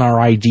jettison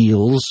our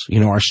ideals,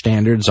 our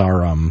standards,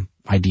 our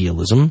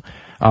idealism,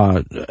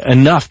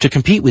 enough to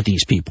compete with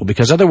these people,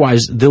 because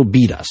otherwise they'll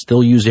beat us.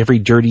 They'll use every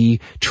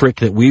dirty trick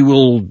that we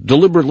will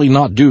deliberately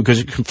not do because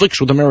it conflicts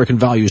with American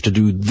values to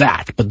do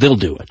that, but they'll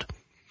do it.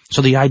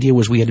 So the idea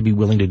was we had to be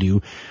willing to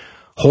do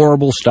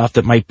horrible stuff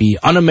that might be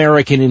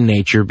un-American in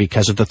nature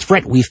because of the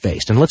threat we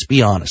faced. And let's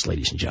be honest,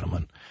 ladies and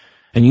gentlemen,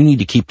 and you need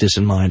to keep this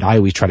in mind. I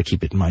always try to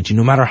keep it in mind too.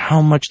 No matter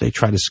how much they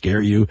try to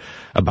scare you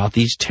about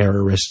these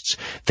terrorists,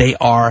 they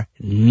are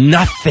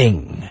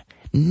nothing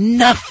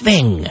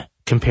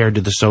compared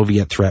to the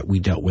Soviet threat we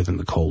dealt with in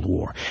the Cold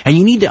War. And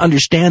you need to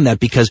understand that,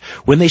 because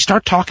when they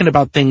start talking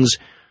about things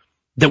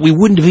that we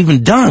wouldn't have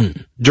even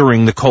done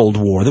during the Cold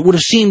War, that would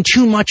have seemed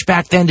too much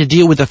back then to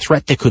deal with a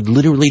threat that could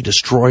literally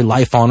destroy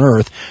life on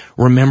Earth,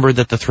 remember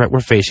that the threat we're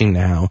facing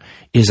now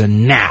is a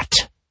gnat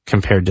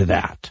compared to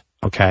that,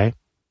 okay?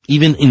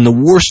 Even in the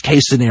worst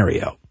case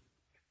scenario.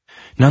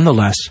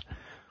 Nonetheless,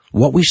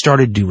 what we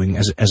started doing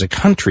as a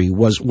country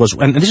was,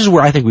 and this is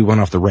where I think we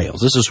went off the rails.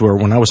 This is where,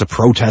 when I was a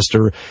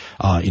protester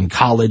in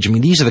college,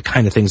 these are the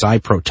kind of things I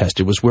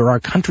protested, was where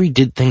our country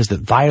did things that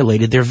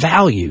violated their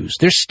values,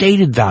 their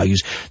stated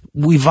values.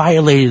 We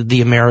violated the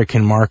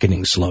American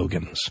marketing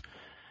slogans.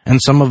 And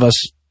some of us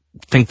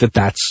think that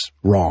that's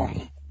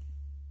wrong.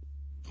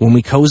 When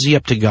we cozy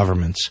up to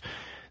governments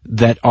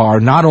that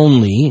are not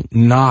only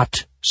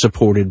not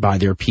supported by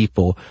their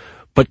people,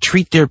 but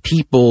treat their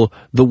people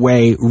the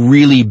way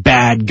really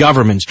bad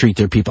governments treat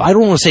their people. I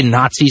don't want to say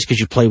Nazis because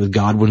you play with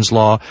Godwin's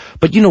law,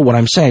 but you know what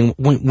I'm saying.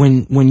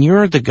 When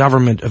you're the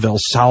government of El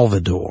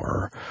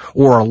Salvador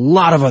or a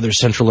lot of other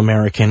Central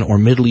American or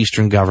Middle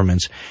Eastern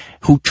governments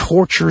who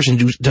tortures and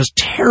does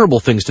terrible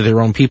things to their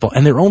own people,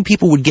 and their own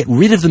people would get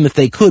rid of them if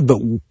they could,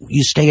 but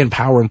you stay in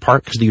power in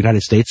part because the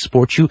United States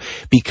supports you,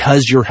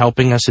 because you're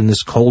helping us in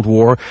this Cold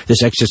War,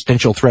 this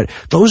existential threat.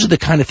 Those are the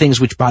kind of things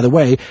which, by the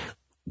way,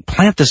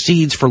 plant the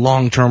seeds for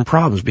long-term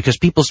problems, because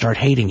people start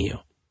hating you.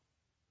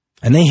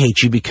 And they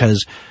hate you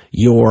because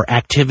your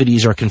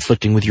activities are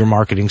conflicting with your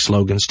marketing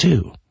slogans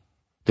too.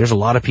 There's a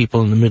lot of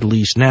people in the Middle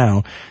East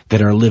now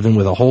that are living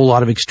with a whole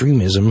lot of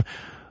extremism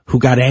who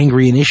got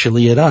angry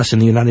initially at us in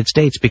the United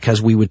States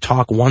because we would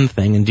talk one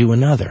thing and do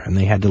another. And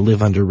they had to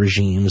live under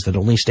regimes that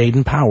only stayed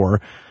in power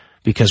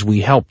because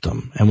we helped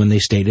them. And when they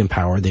stayed in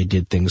power, they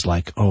did things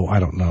like,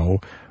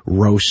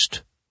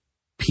 roast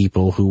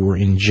people who were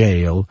in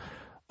jail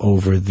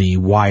over the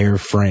wire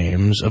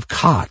frames of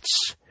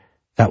cots.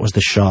 That was the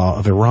Shah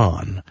of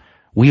Iran.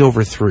 We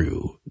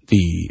overthrew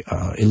the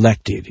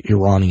elected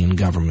Iranian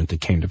government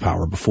that came to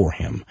power before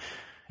him.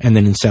 And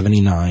then in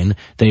 1979,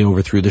 they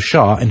overthrew the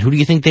Shah. And who do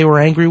you think they were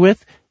angry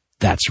with?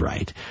 That's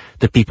right.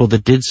 The people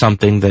that did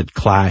something that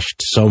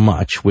clashed so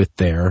much with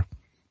their,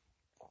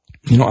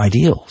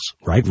 ideals,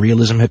 right?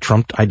 Realism had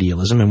trumped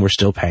idealism, and we're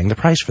still paying the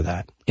price for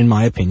that. In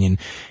my opinion,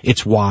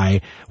 it's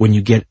why when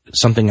you get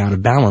something out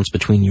of balance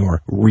between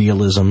your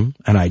realism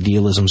and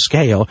idealism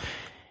scale,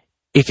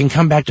 it can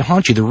come back to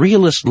haunt you. The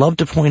realists love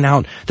to point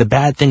out the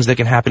bad things that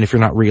can happen if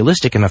you're not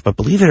realistic enough, but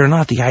believe it or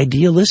not, the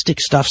idealistic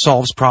stuff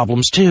solves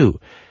problems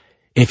too.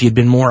 If you'd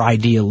been more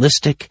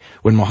idealistic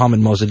when Mohammad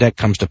Mossadegh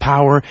comes to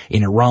power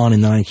in Iran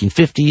in the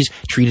 1950s,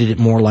 treated it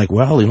more like,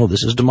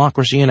 this is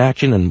democracy in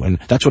action and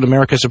that's what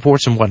America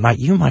supports and whatnot,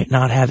 you might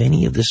not have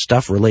any of this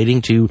stuff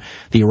relating to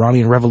the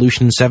Iranian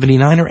Revolution in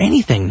 1979 or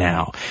anything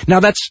now. Now,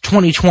 that's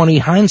 2020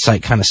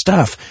 hindsight kind of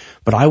stuff,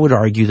 but I would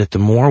argue that the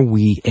more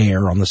we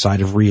err on the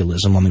side of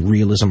realism, on the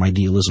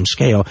realism-idealism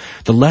scale,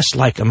 the less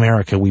like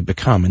America we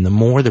become, and the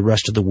more the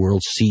rest of the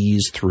world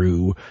sees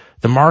through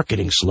the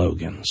marketing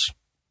slogans.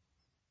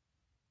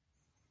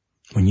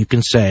 When you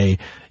can say,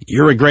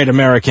 you're a great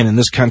American and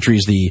this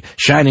country's the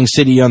shining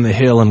city on the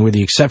hill and we're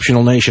the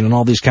exceptional nation and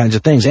all these kinds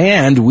of things,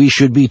 and we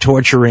should be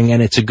torturing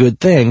and it's a good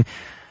thing,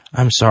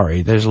 I'm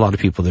sorry, there's a lot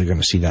of people that are going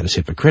to see that as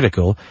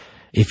hypocritical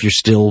if you're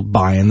still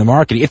buying the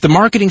marketing. If the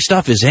marketing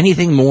stuff is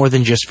anything more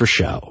than just for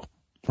show,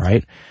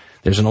 right?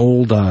 There's an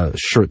old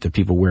shirt that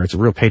people wear. It's a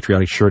real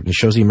patriotic shirt, and it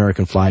shows the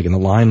American flag, and the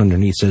line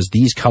underneath says,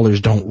 "These colors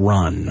don't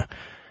run."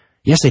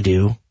 Yes, they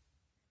do.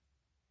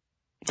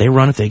 They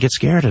run if they get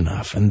scared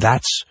enough, and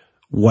that's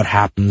what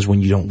happens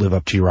when you don't live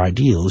up to your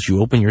ideals.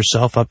 You open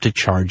yourself up to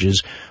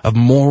charges of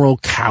moral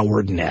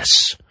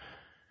cowardice,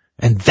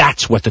 and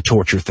that's what the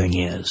torture thing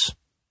is.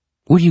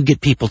 Where do you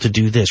get people to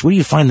do this? Where do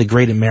you find the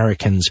great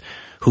Americans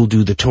who'll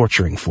do the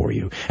torturing for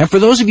you? And for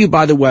those of you,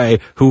 by the way,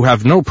 who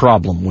have no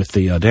problem with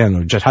the, Dan,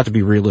 we just have to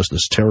be realistic,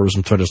 this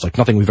terrorism threat is like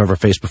nothing we've ever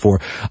faced before,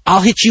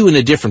 I'll hit you in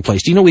a different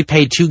place. Do you know we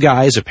paid two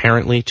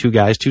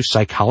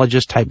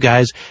psychologist-type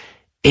guys,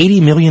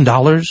 $80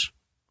 million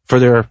for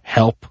their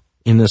help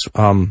in this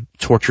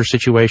torture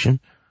situation?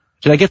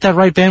 Did I get that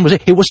right, Van?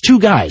 It was two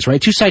guys,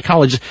 right? Two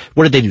psychologists.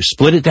 What did they do?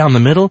 Split it down the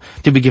middle?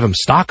 Did we give them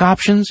stock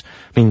options?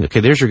 I mean, okay,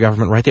 there's your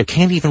government right there.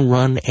 Can't even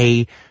run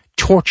a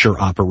torture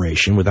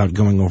operation without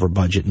going over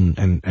budget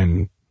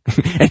and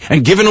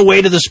giving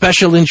away to the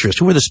special interest.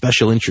 Who are the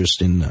special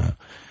interest in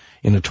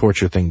a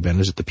torture thing,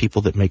 Ben? Is it the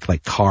people that make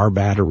like car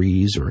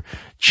batteries or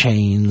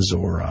chains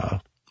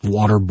or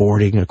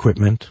waterboarding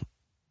equipment?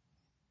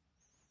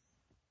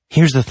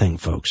 Here's the thing,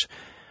 folks.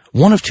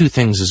 One of two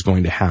things is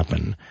going to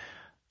happen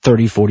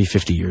 30, 40,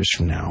 50 years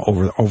from now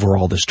over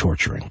all this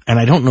torturing. And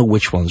I don't know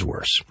which one's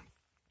worse.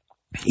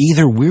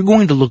 Either we're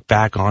going to look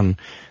back on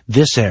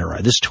this era,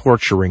 this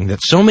torturing that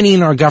so many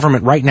in our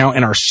government right now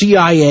and our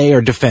CIA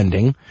are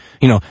defending,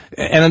 and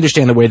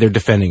understand the way they're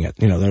defending it.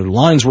 Their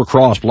lines were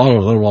crossed, blah,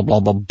 blah, blah,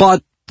 blah, blah,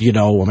 but,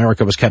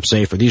 America was kept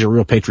safe, or these are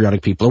real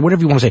patriotic people, or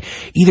whatever you want to say.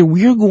 Either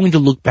we're going to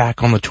look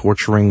back on the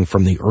torturing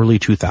from the early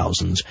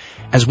 2000s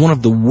as one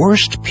of the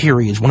worst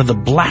periods, one of the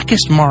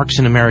blackest marks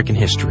in American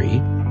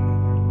history,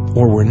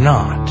 or we're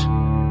not.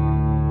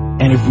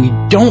 And if we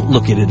don't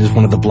look at it as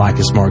one of the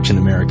blackest marks in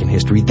American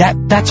history,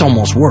 that's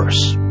almost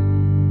worse.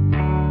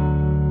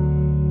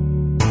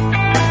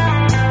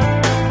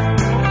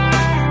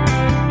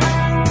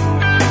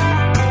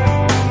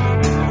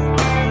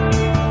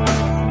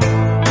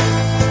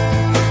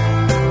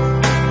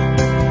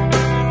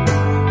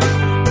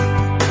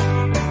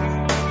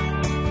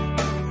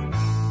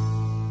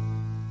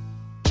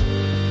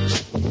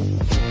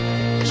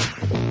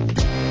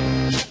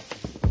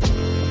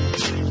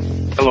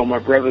 Hello, my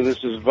brother.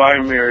 This is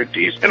Vladimir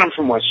Dees, and I'm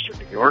from Western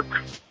New York.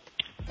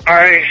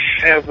 I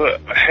have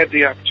had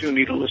the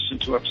opportunity to listen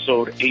to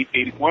episode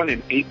 881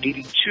 and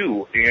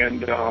 882,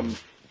 and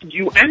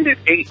you ended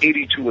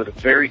 882 with a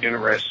very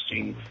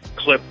interesting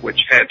clip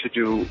which had to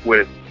do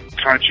with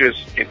conscious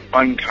and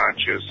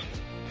unconscious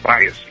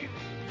biasing.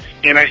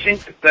 And I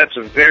think that that's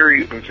a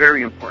very,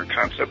 very important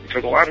concept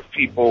because a lot of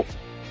people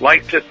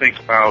like to think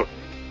about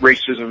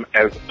racism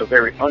as a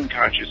very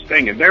unconscious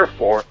thing, and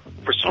therefore,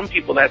 for some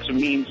people, that's a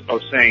means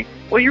of saying,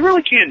 well, you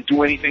really can't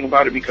do anything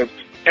about it because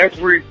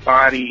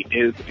everybody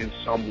is in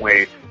some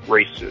way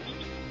racist.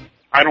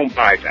 I don't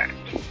buy that.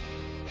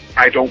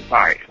 I don't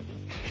buy it.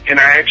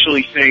 And I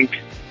actually think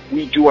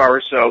we do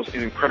ourselves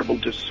an incredible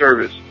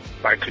disservice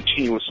by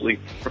continuously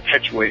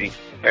perpetuating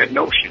that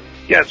notion.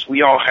 Yes,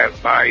 we all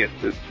have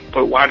biases,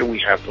 but why do we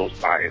have those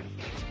biases?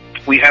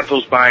 We have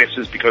those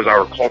biases because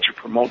our culture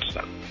promotes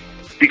them.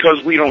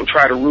 Because we don't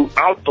try to root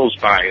out those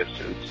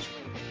biases,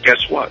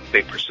 guess what?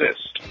 They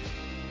persist.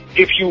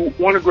 If you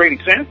want a great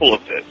example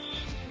of this,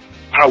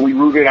 how we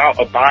rooted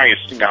out a bias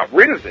and got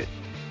rid of it,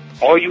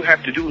 all you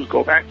have to do is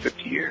go back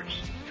 50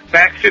 years.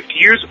 Back 50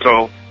 years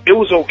ago, it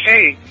was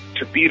okay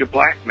to beat a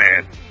black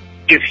man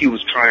if he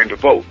was trying to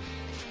vote.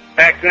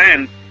 Back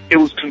then, it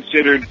was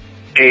considered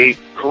a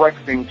correct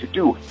thing to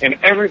do, and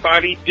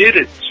everybody did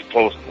it,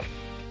 supposedly.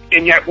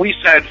 And yet we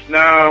said,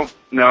 no,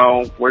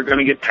 we're going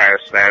to get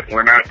past that.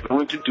 We're not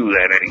going to do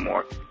that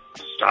anymore.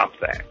 Stop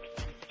that.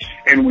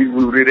 And we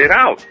rooted it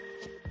out.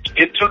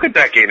 It took a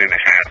decade and a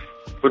half,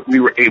 but we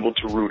were able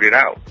to root it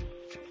out.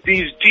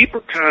 These deeper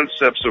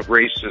concepts of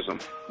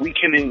racism, we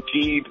can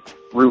indeed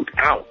root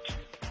out.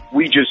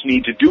 We just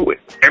need to do it.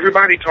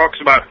 Everybody talks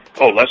about,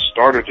 let's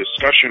start a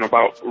discussion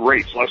about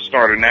race. Let's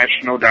start a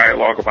national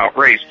dialogue about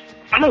race.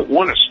 I don't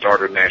want to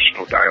start a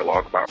national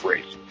dialogue about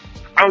race.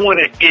 I want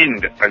to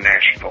end a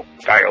national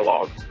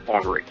dialogue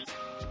on race.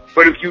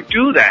 But if you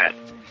do that,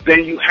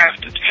 then you have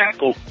to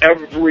tackle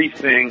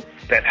everything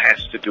that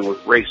has to do with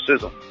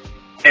racism.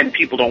 And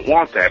people don't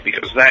want that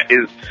because that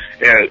is,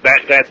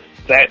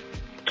 that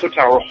puts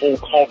our whole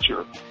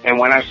culture. And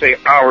when I say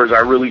ours, I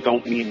really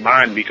don't mean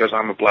mine because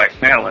I'm a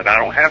black male and I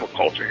don't have a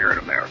culture here in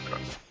America.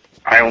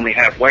 I only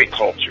have white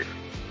culture.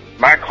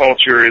 My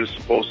culture is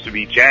supposed to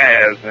be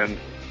jazz and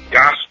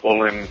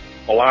gospel and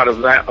a lot of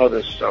that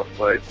other stuff,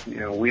 but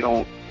we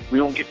don't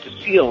get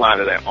to see a lot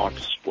of that on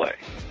display.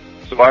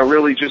 So I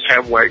really just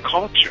have white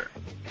culture.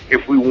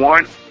 If we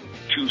want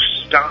to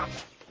stop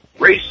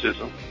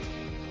racism,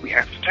 we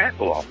have to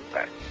tackle all of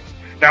that.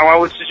 Now, I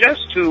would suggest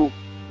to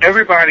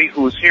everybody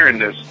who is hearing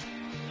this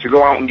to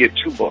go out and get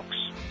two books,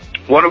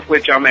 one of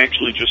which I'm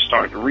actually just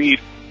starting to read,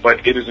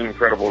 but it is an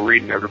incredible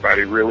read, and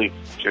everybody really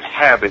should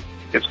have it.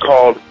 It's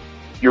called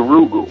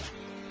Yurugu,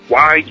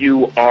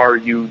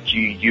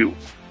 Yurugu,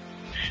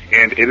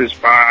 and it is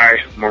by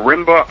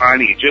Marimba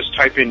Ani. Just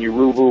type in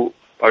Yurugu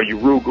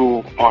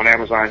on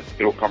Amazon,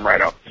 it'll come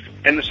right up.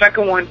 And the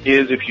second one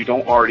is, if you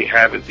don't already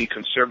have it, The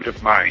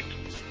Conservative Mind.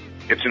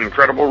 It's an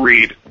incredible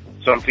read,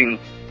 something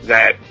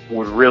that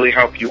would really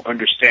help you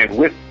understand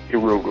with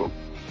Yurugu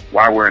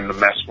why we're in the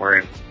mess we're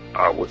in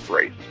with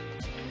race.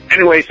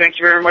 Anyway, thank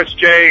you very much,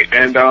 Jay,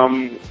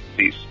 and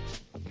peace.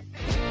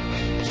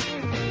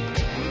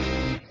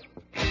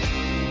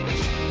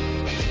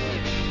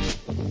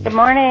 Good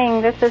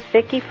morning. This is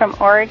Vicki from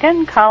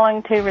Oregon,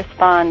 calling to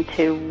respond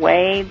to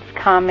Wade's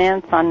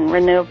comments on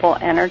renewable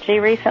energy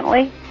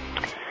recently.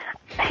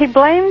 He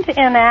blamed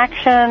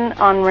inaction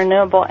on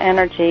renewable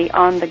energy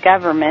on the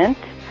government,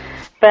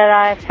 but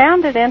I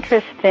found it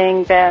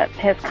interesting that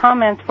his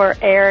comments were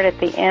aired at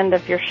the end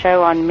of your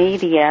show on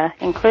media,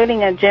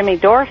 including a Jimmy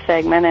Dore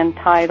segment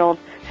entitled,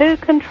 Who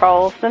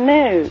Controls the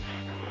News?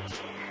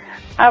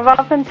 I've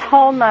often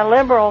told my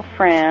liberal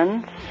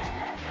friends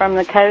from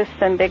the coasts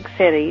and big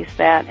cities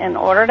that in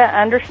order to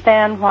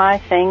understand why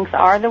things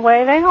are the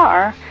way they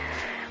are,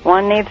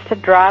 one needs to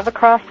drive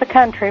across the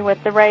country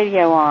with the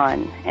radio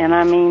on. And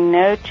I mean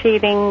no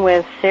cheating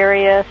with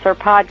Sirius or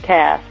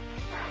podcasts.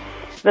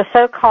 The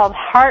so-called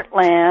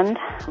heartland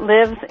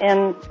lives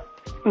in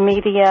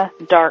media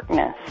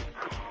darkness.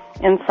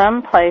 In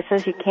some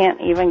places you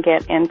can't even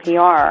get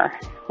NPR,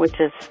 which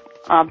is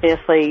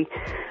obviously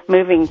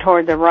moving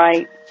toward the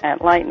right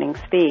at lightning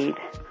speed.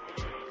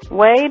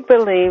 Wade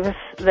believes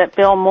that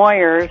Bill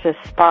Moyers is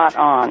spot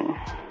on.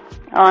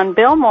 On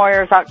Bill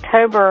Moyers'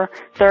 October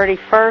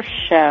 31st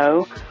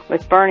show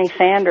with Bernie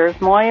Sanders,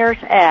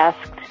 Moyers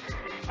asked,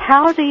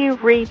 how do you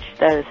reach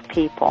those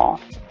people?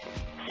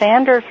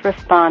 Sanders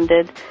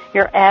responded,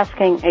 you're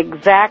asking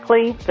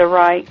exactly the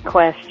right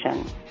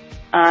question.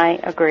 I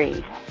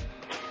agree.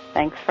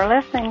 Thanks for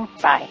listening.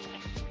 Bye.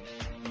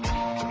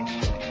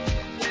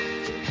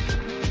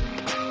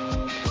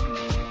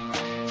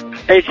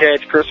 Hey Jay,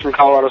 it's Chris from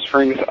Colorado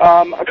Springs.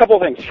 A couple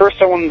of things.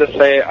 First, I wanted to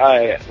say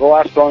the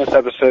last bonus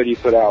episode you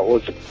put out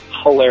was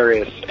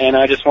hilarious, and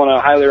I just want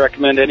to highly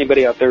recommend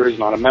anybody out there who's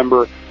not a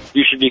member,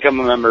 you should become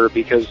a member,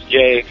 because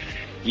Jay,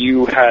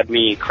 you had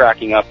me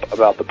cracking up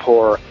about the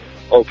poor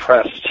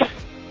oppressors.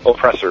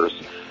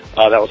 That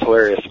was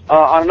hilarious.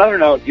 On another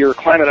note, your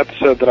climate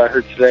episode that I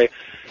heard today,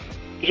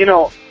 you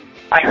know,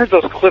 I heard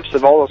those clips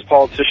of all those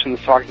politicians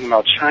talking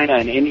about China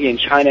and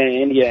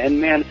India, and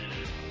man,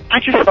 I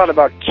just thought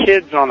about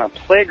kids on a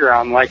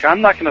playground. Like, I'm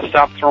not going to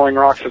stop throwing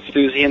rocks at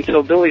Susie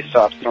until Billy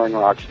stops throwing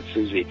rocks at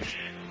Susie.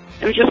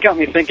 And it just got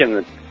me thinking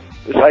that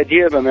this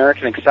idea of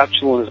American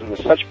exceptionalism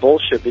is such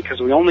bullshit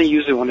because we only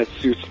use it when it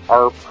suits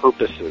our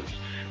purposes.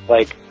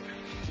 Like,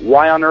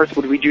 why on earth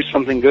would we do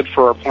something good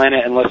for our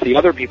planet unless the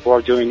other people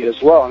are doing it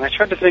as well? And I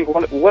tried to think,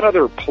 what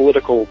other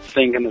political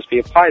thing can this be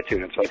applied to?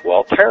 And it's like,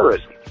 well,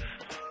 terrorism.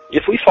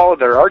 If we followed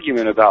their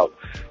argument about,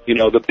 you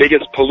know, the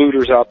biggest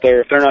polluters out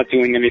there, if they're not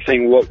doing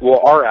anything,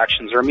 well, our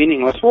actions are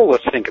meaningless. Well,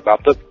 let's think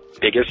about the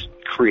biggest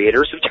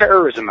creators of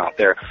terrorism out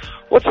there.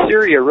 What's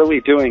Syria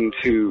really doing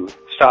to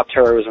stop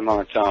terrorism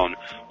on its own?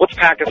 What's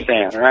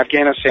Pakistan or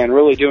Afghanistan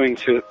really doing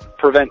to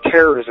prevent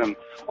terrorism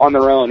on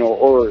their own,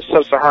 or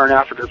sub-Saharan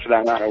Africa for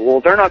that matter?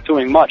 Well, they're not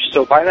doing much.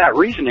 So by that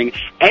reasoning,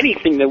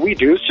 anything that we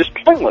do is just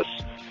pointless.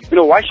 You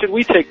know, why should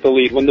we take the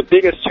lead when the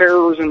biggest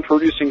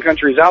terrorism-producing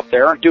countries out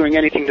there aren't doing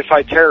anything to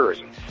fight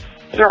terrorism?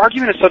 Their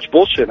argument is such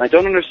bullshit, and I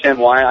don't understand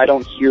why I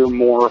don't hear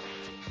more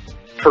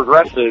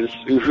progressives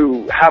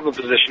who have a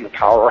position of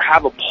power or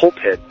have a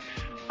pulpit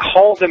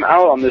call them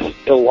out on this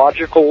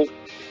illogical,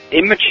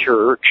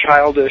 immature,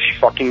 childish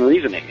fucking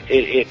reasoning.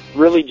 It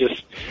really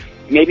just,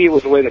 maybe it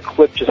was the way the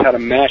clip just had to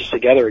mash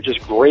together. It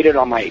just grated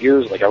on my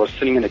ears like I was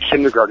sitting in a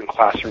kindergarten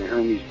classroom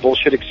hearing these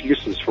bullshit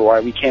excuses for why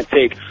we can't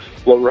take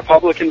what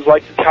Republicans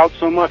like to tout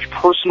so much,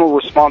 personal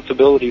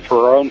responsibility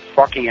for our own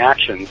fucking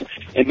actions,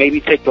 and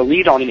maybe take the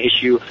lead on an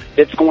issue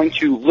that's going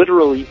to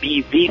literally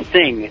be the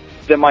thing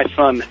that my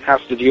son has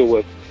to deal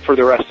with for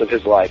the rest of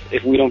his life.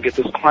 If we don't get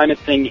this climate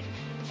thing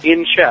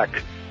in check,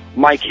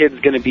 my kid's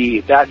going to be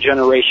that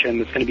generation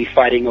that's going to be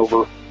fighting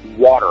over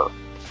water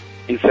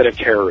instead of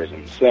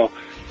terrorism. So,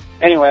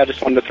 anyway, I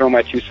just wanted to throw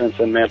my 2 cents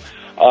in, man.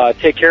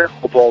 Take care.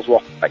 Hope all's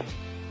well. Bye.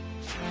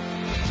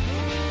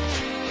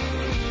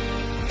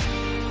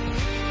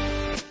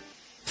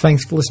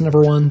 Thanks for listening,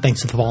 everyone.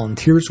 Thanks to the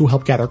volunteers who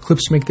help gather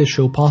clips to make this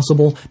show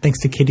possible. Thanks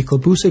to Katie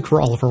Klabusik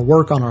for all of her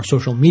work on our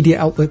social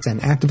media outlets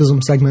and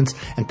activism segments.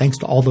 And thanks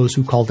to all those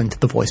who called into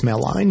the voicemail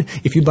line.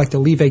 If you'd like to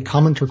leave a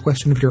comment or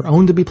question of your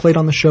own to be played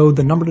on the show,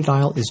 the number to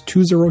dial is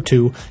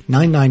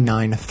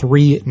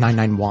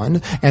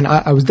 202-999-3991. And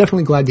I was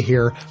definitely glad to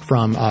hear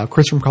from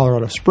Chris from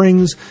Colorado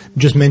Springs,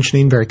 just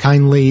mentioning very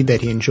kindly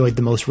that he enjoyed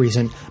the most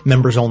recent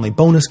members-only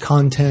bonus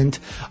content.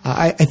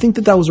 I think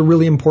that was a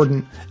really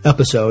important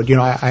episode. You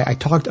know, I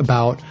talked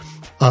about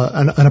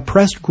an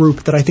oppressed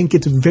group that I think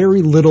gets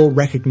very little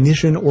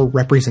recognition or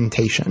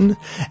representation.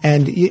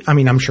 And I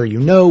mean, I'm sure you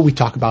know, we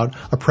talk about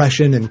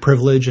oppression and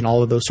privilege and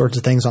all of those sorts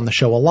of things on the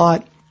show a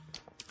lot.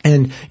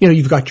 And, you know,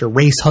 you've got your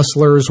race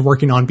hustlers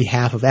working on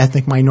behalf of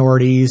ethnic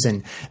minorities,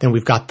 and then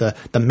we've got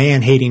the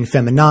man-hating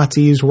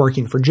feminazis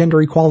working for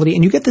gender equality,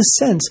 and you get this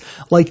sense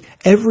like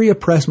every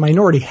oppressed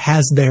minority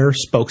has their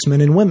spokesmen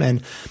and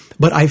women.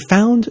 But I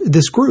found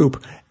this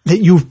group that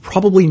you've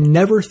probably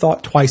never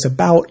thought twice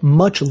about,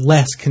 much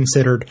less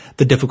considered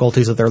the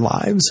difficulties of their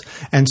lives.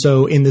 And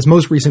so in this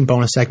most recent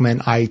bonus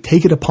segment, I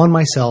take it upon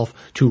myself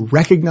to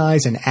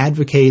recognize and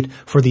advocate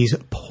for these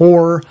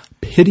poor,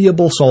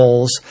 pitiable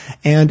souls,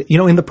 and, you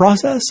know, in the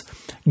process,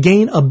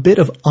 gain a bit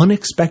of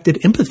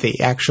unexpected empathy,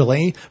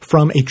 actually,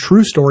 from a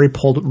true story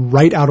pulled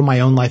right out of my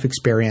own life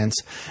experience.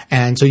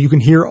 And so you can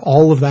hear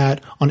all of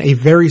that on a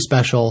very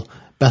special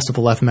Best of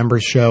the Left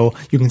members show.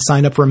 You can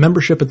sign up for a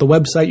membership at the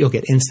website. You'll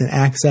get instant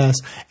access.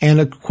 And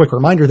a quick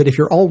reminder that if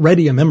you're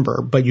already a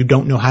member, but you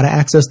don't know how to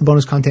access the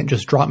bonus content,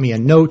 just drop me a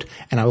note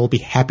and I will be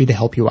happy to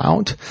help you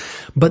out.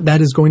 But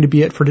that is going to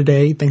be it for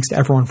today. Thanks to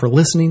everyone for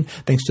listening.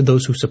 Thanks to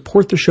those who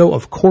support the show,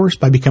 of course,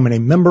 by becoming a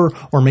member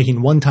or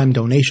making one-time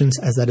donations,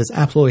 as that is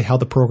absolutely how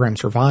the program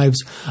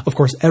survives. Of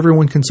course,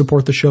 everyone can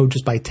support the show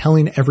just by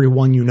telling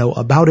everyone you know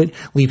about it,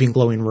 leaving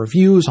glowing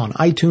reviews on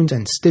iTunes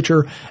and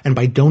Stitcher, and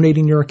by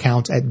donating your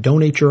accounts at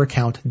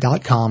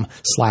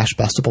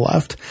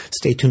donateyouraccount.com/bestoftheleft.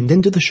 Stay tuned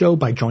into the show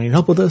by joining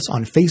up with us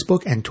on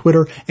Facebook and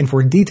Twitter, and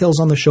for details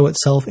on the show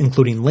itself,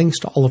 including links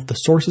to all of the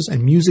sources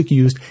and music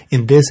used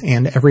in this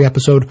and every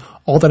episode,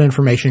 all that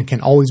information can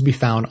always be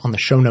found on the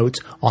show notes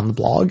on the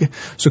blog.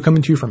 So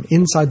coming to you from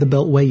inside the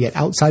Beltway, yet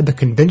outside the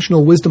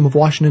conventional wisdom of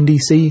Washington,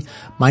 D.C.,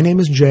 my name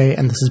is Jay,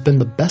 and this has been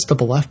the Best of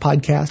the Left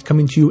podcast,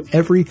 coming to you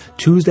every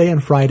Tuesday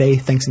and Friday,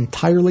 thanks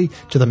entirely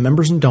to the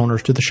members and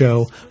donors to the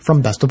show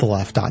from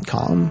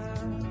bestoftheleft.com.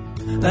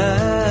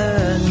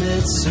 And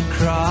it's a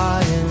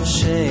crying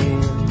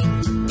shame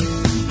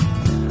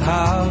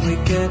how we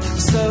get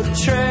so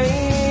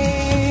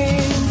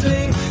trained.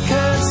 We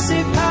can't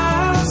see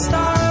past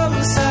our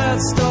own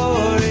sad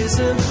stories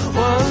and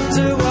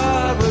wonder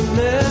what we're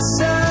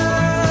missing.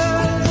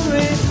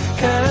 We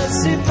can't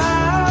see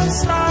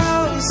past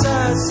our own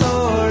sad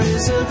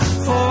stories and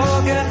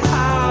forget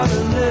how to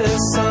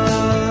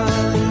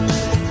listen.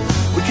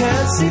 We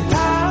can't see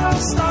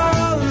past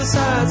our own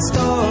sad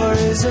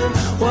stories and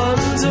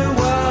wonder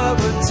what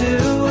we're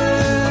doing.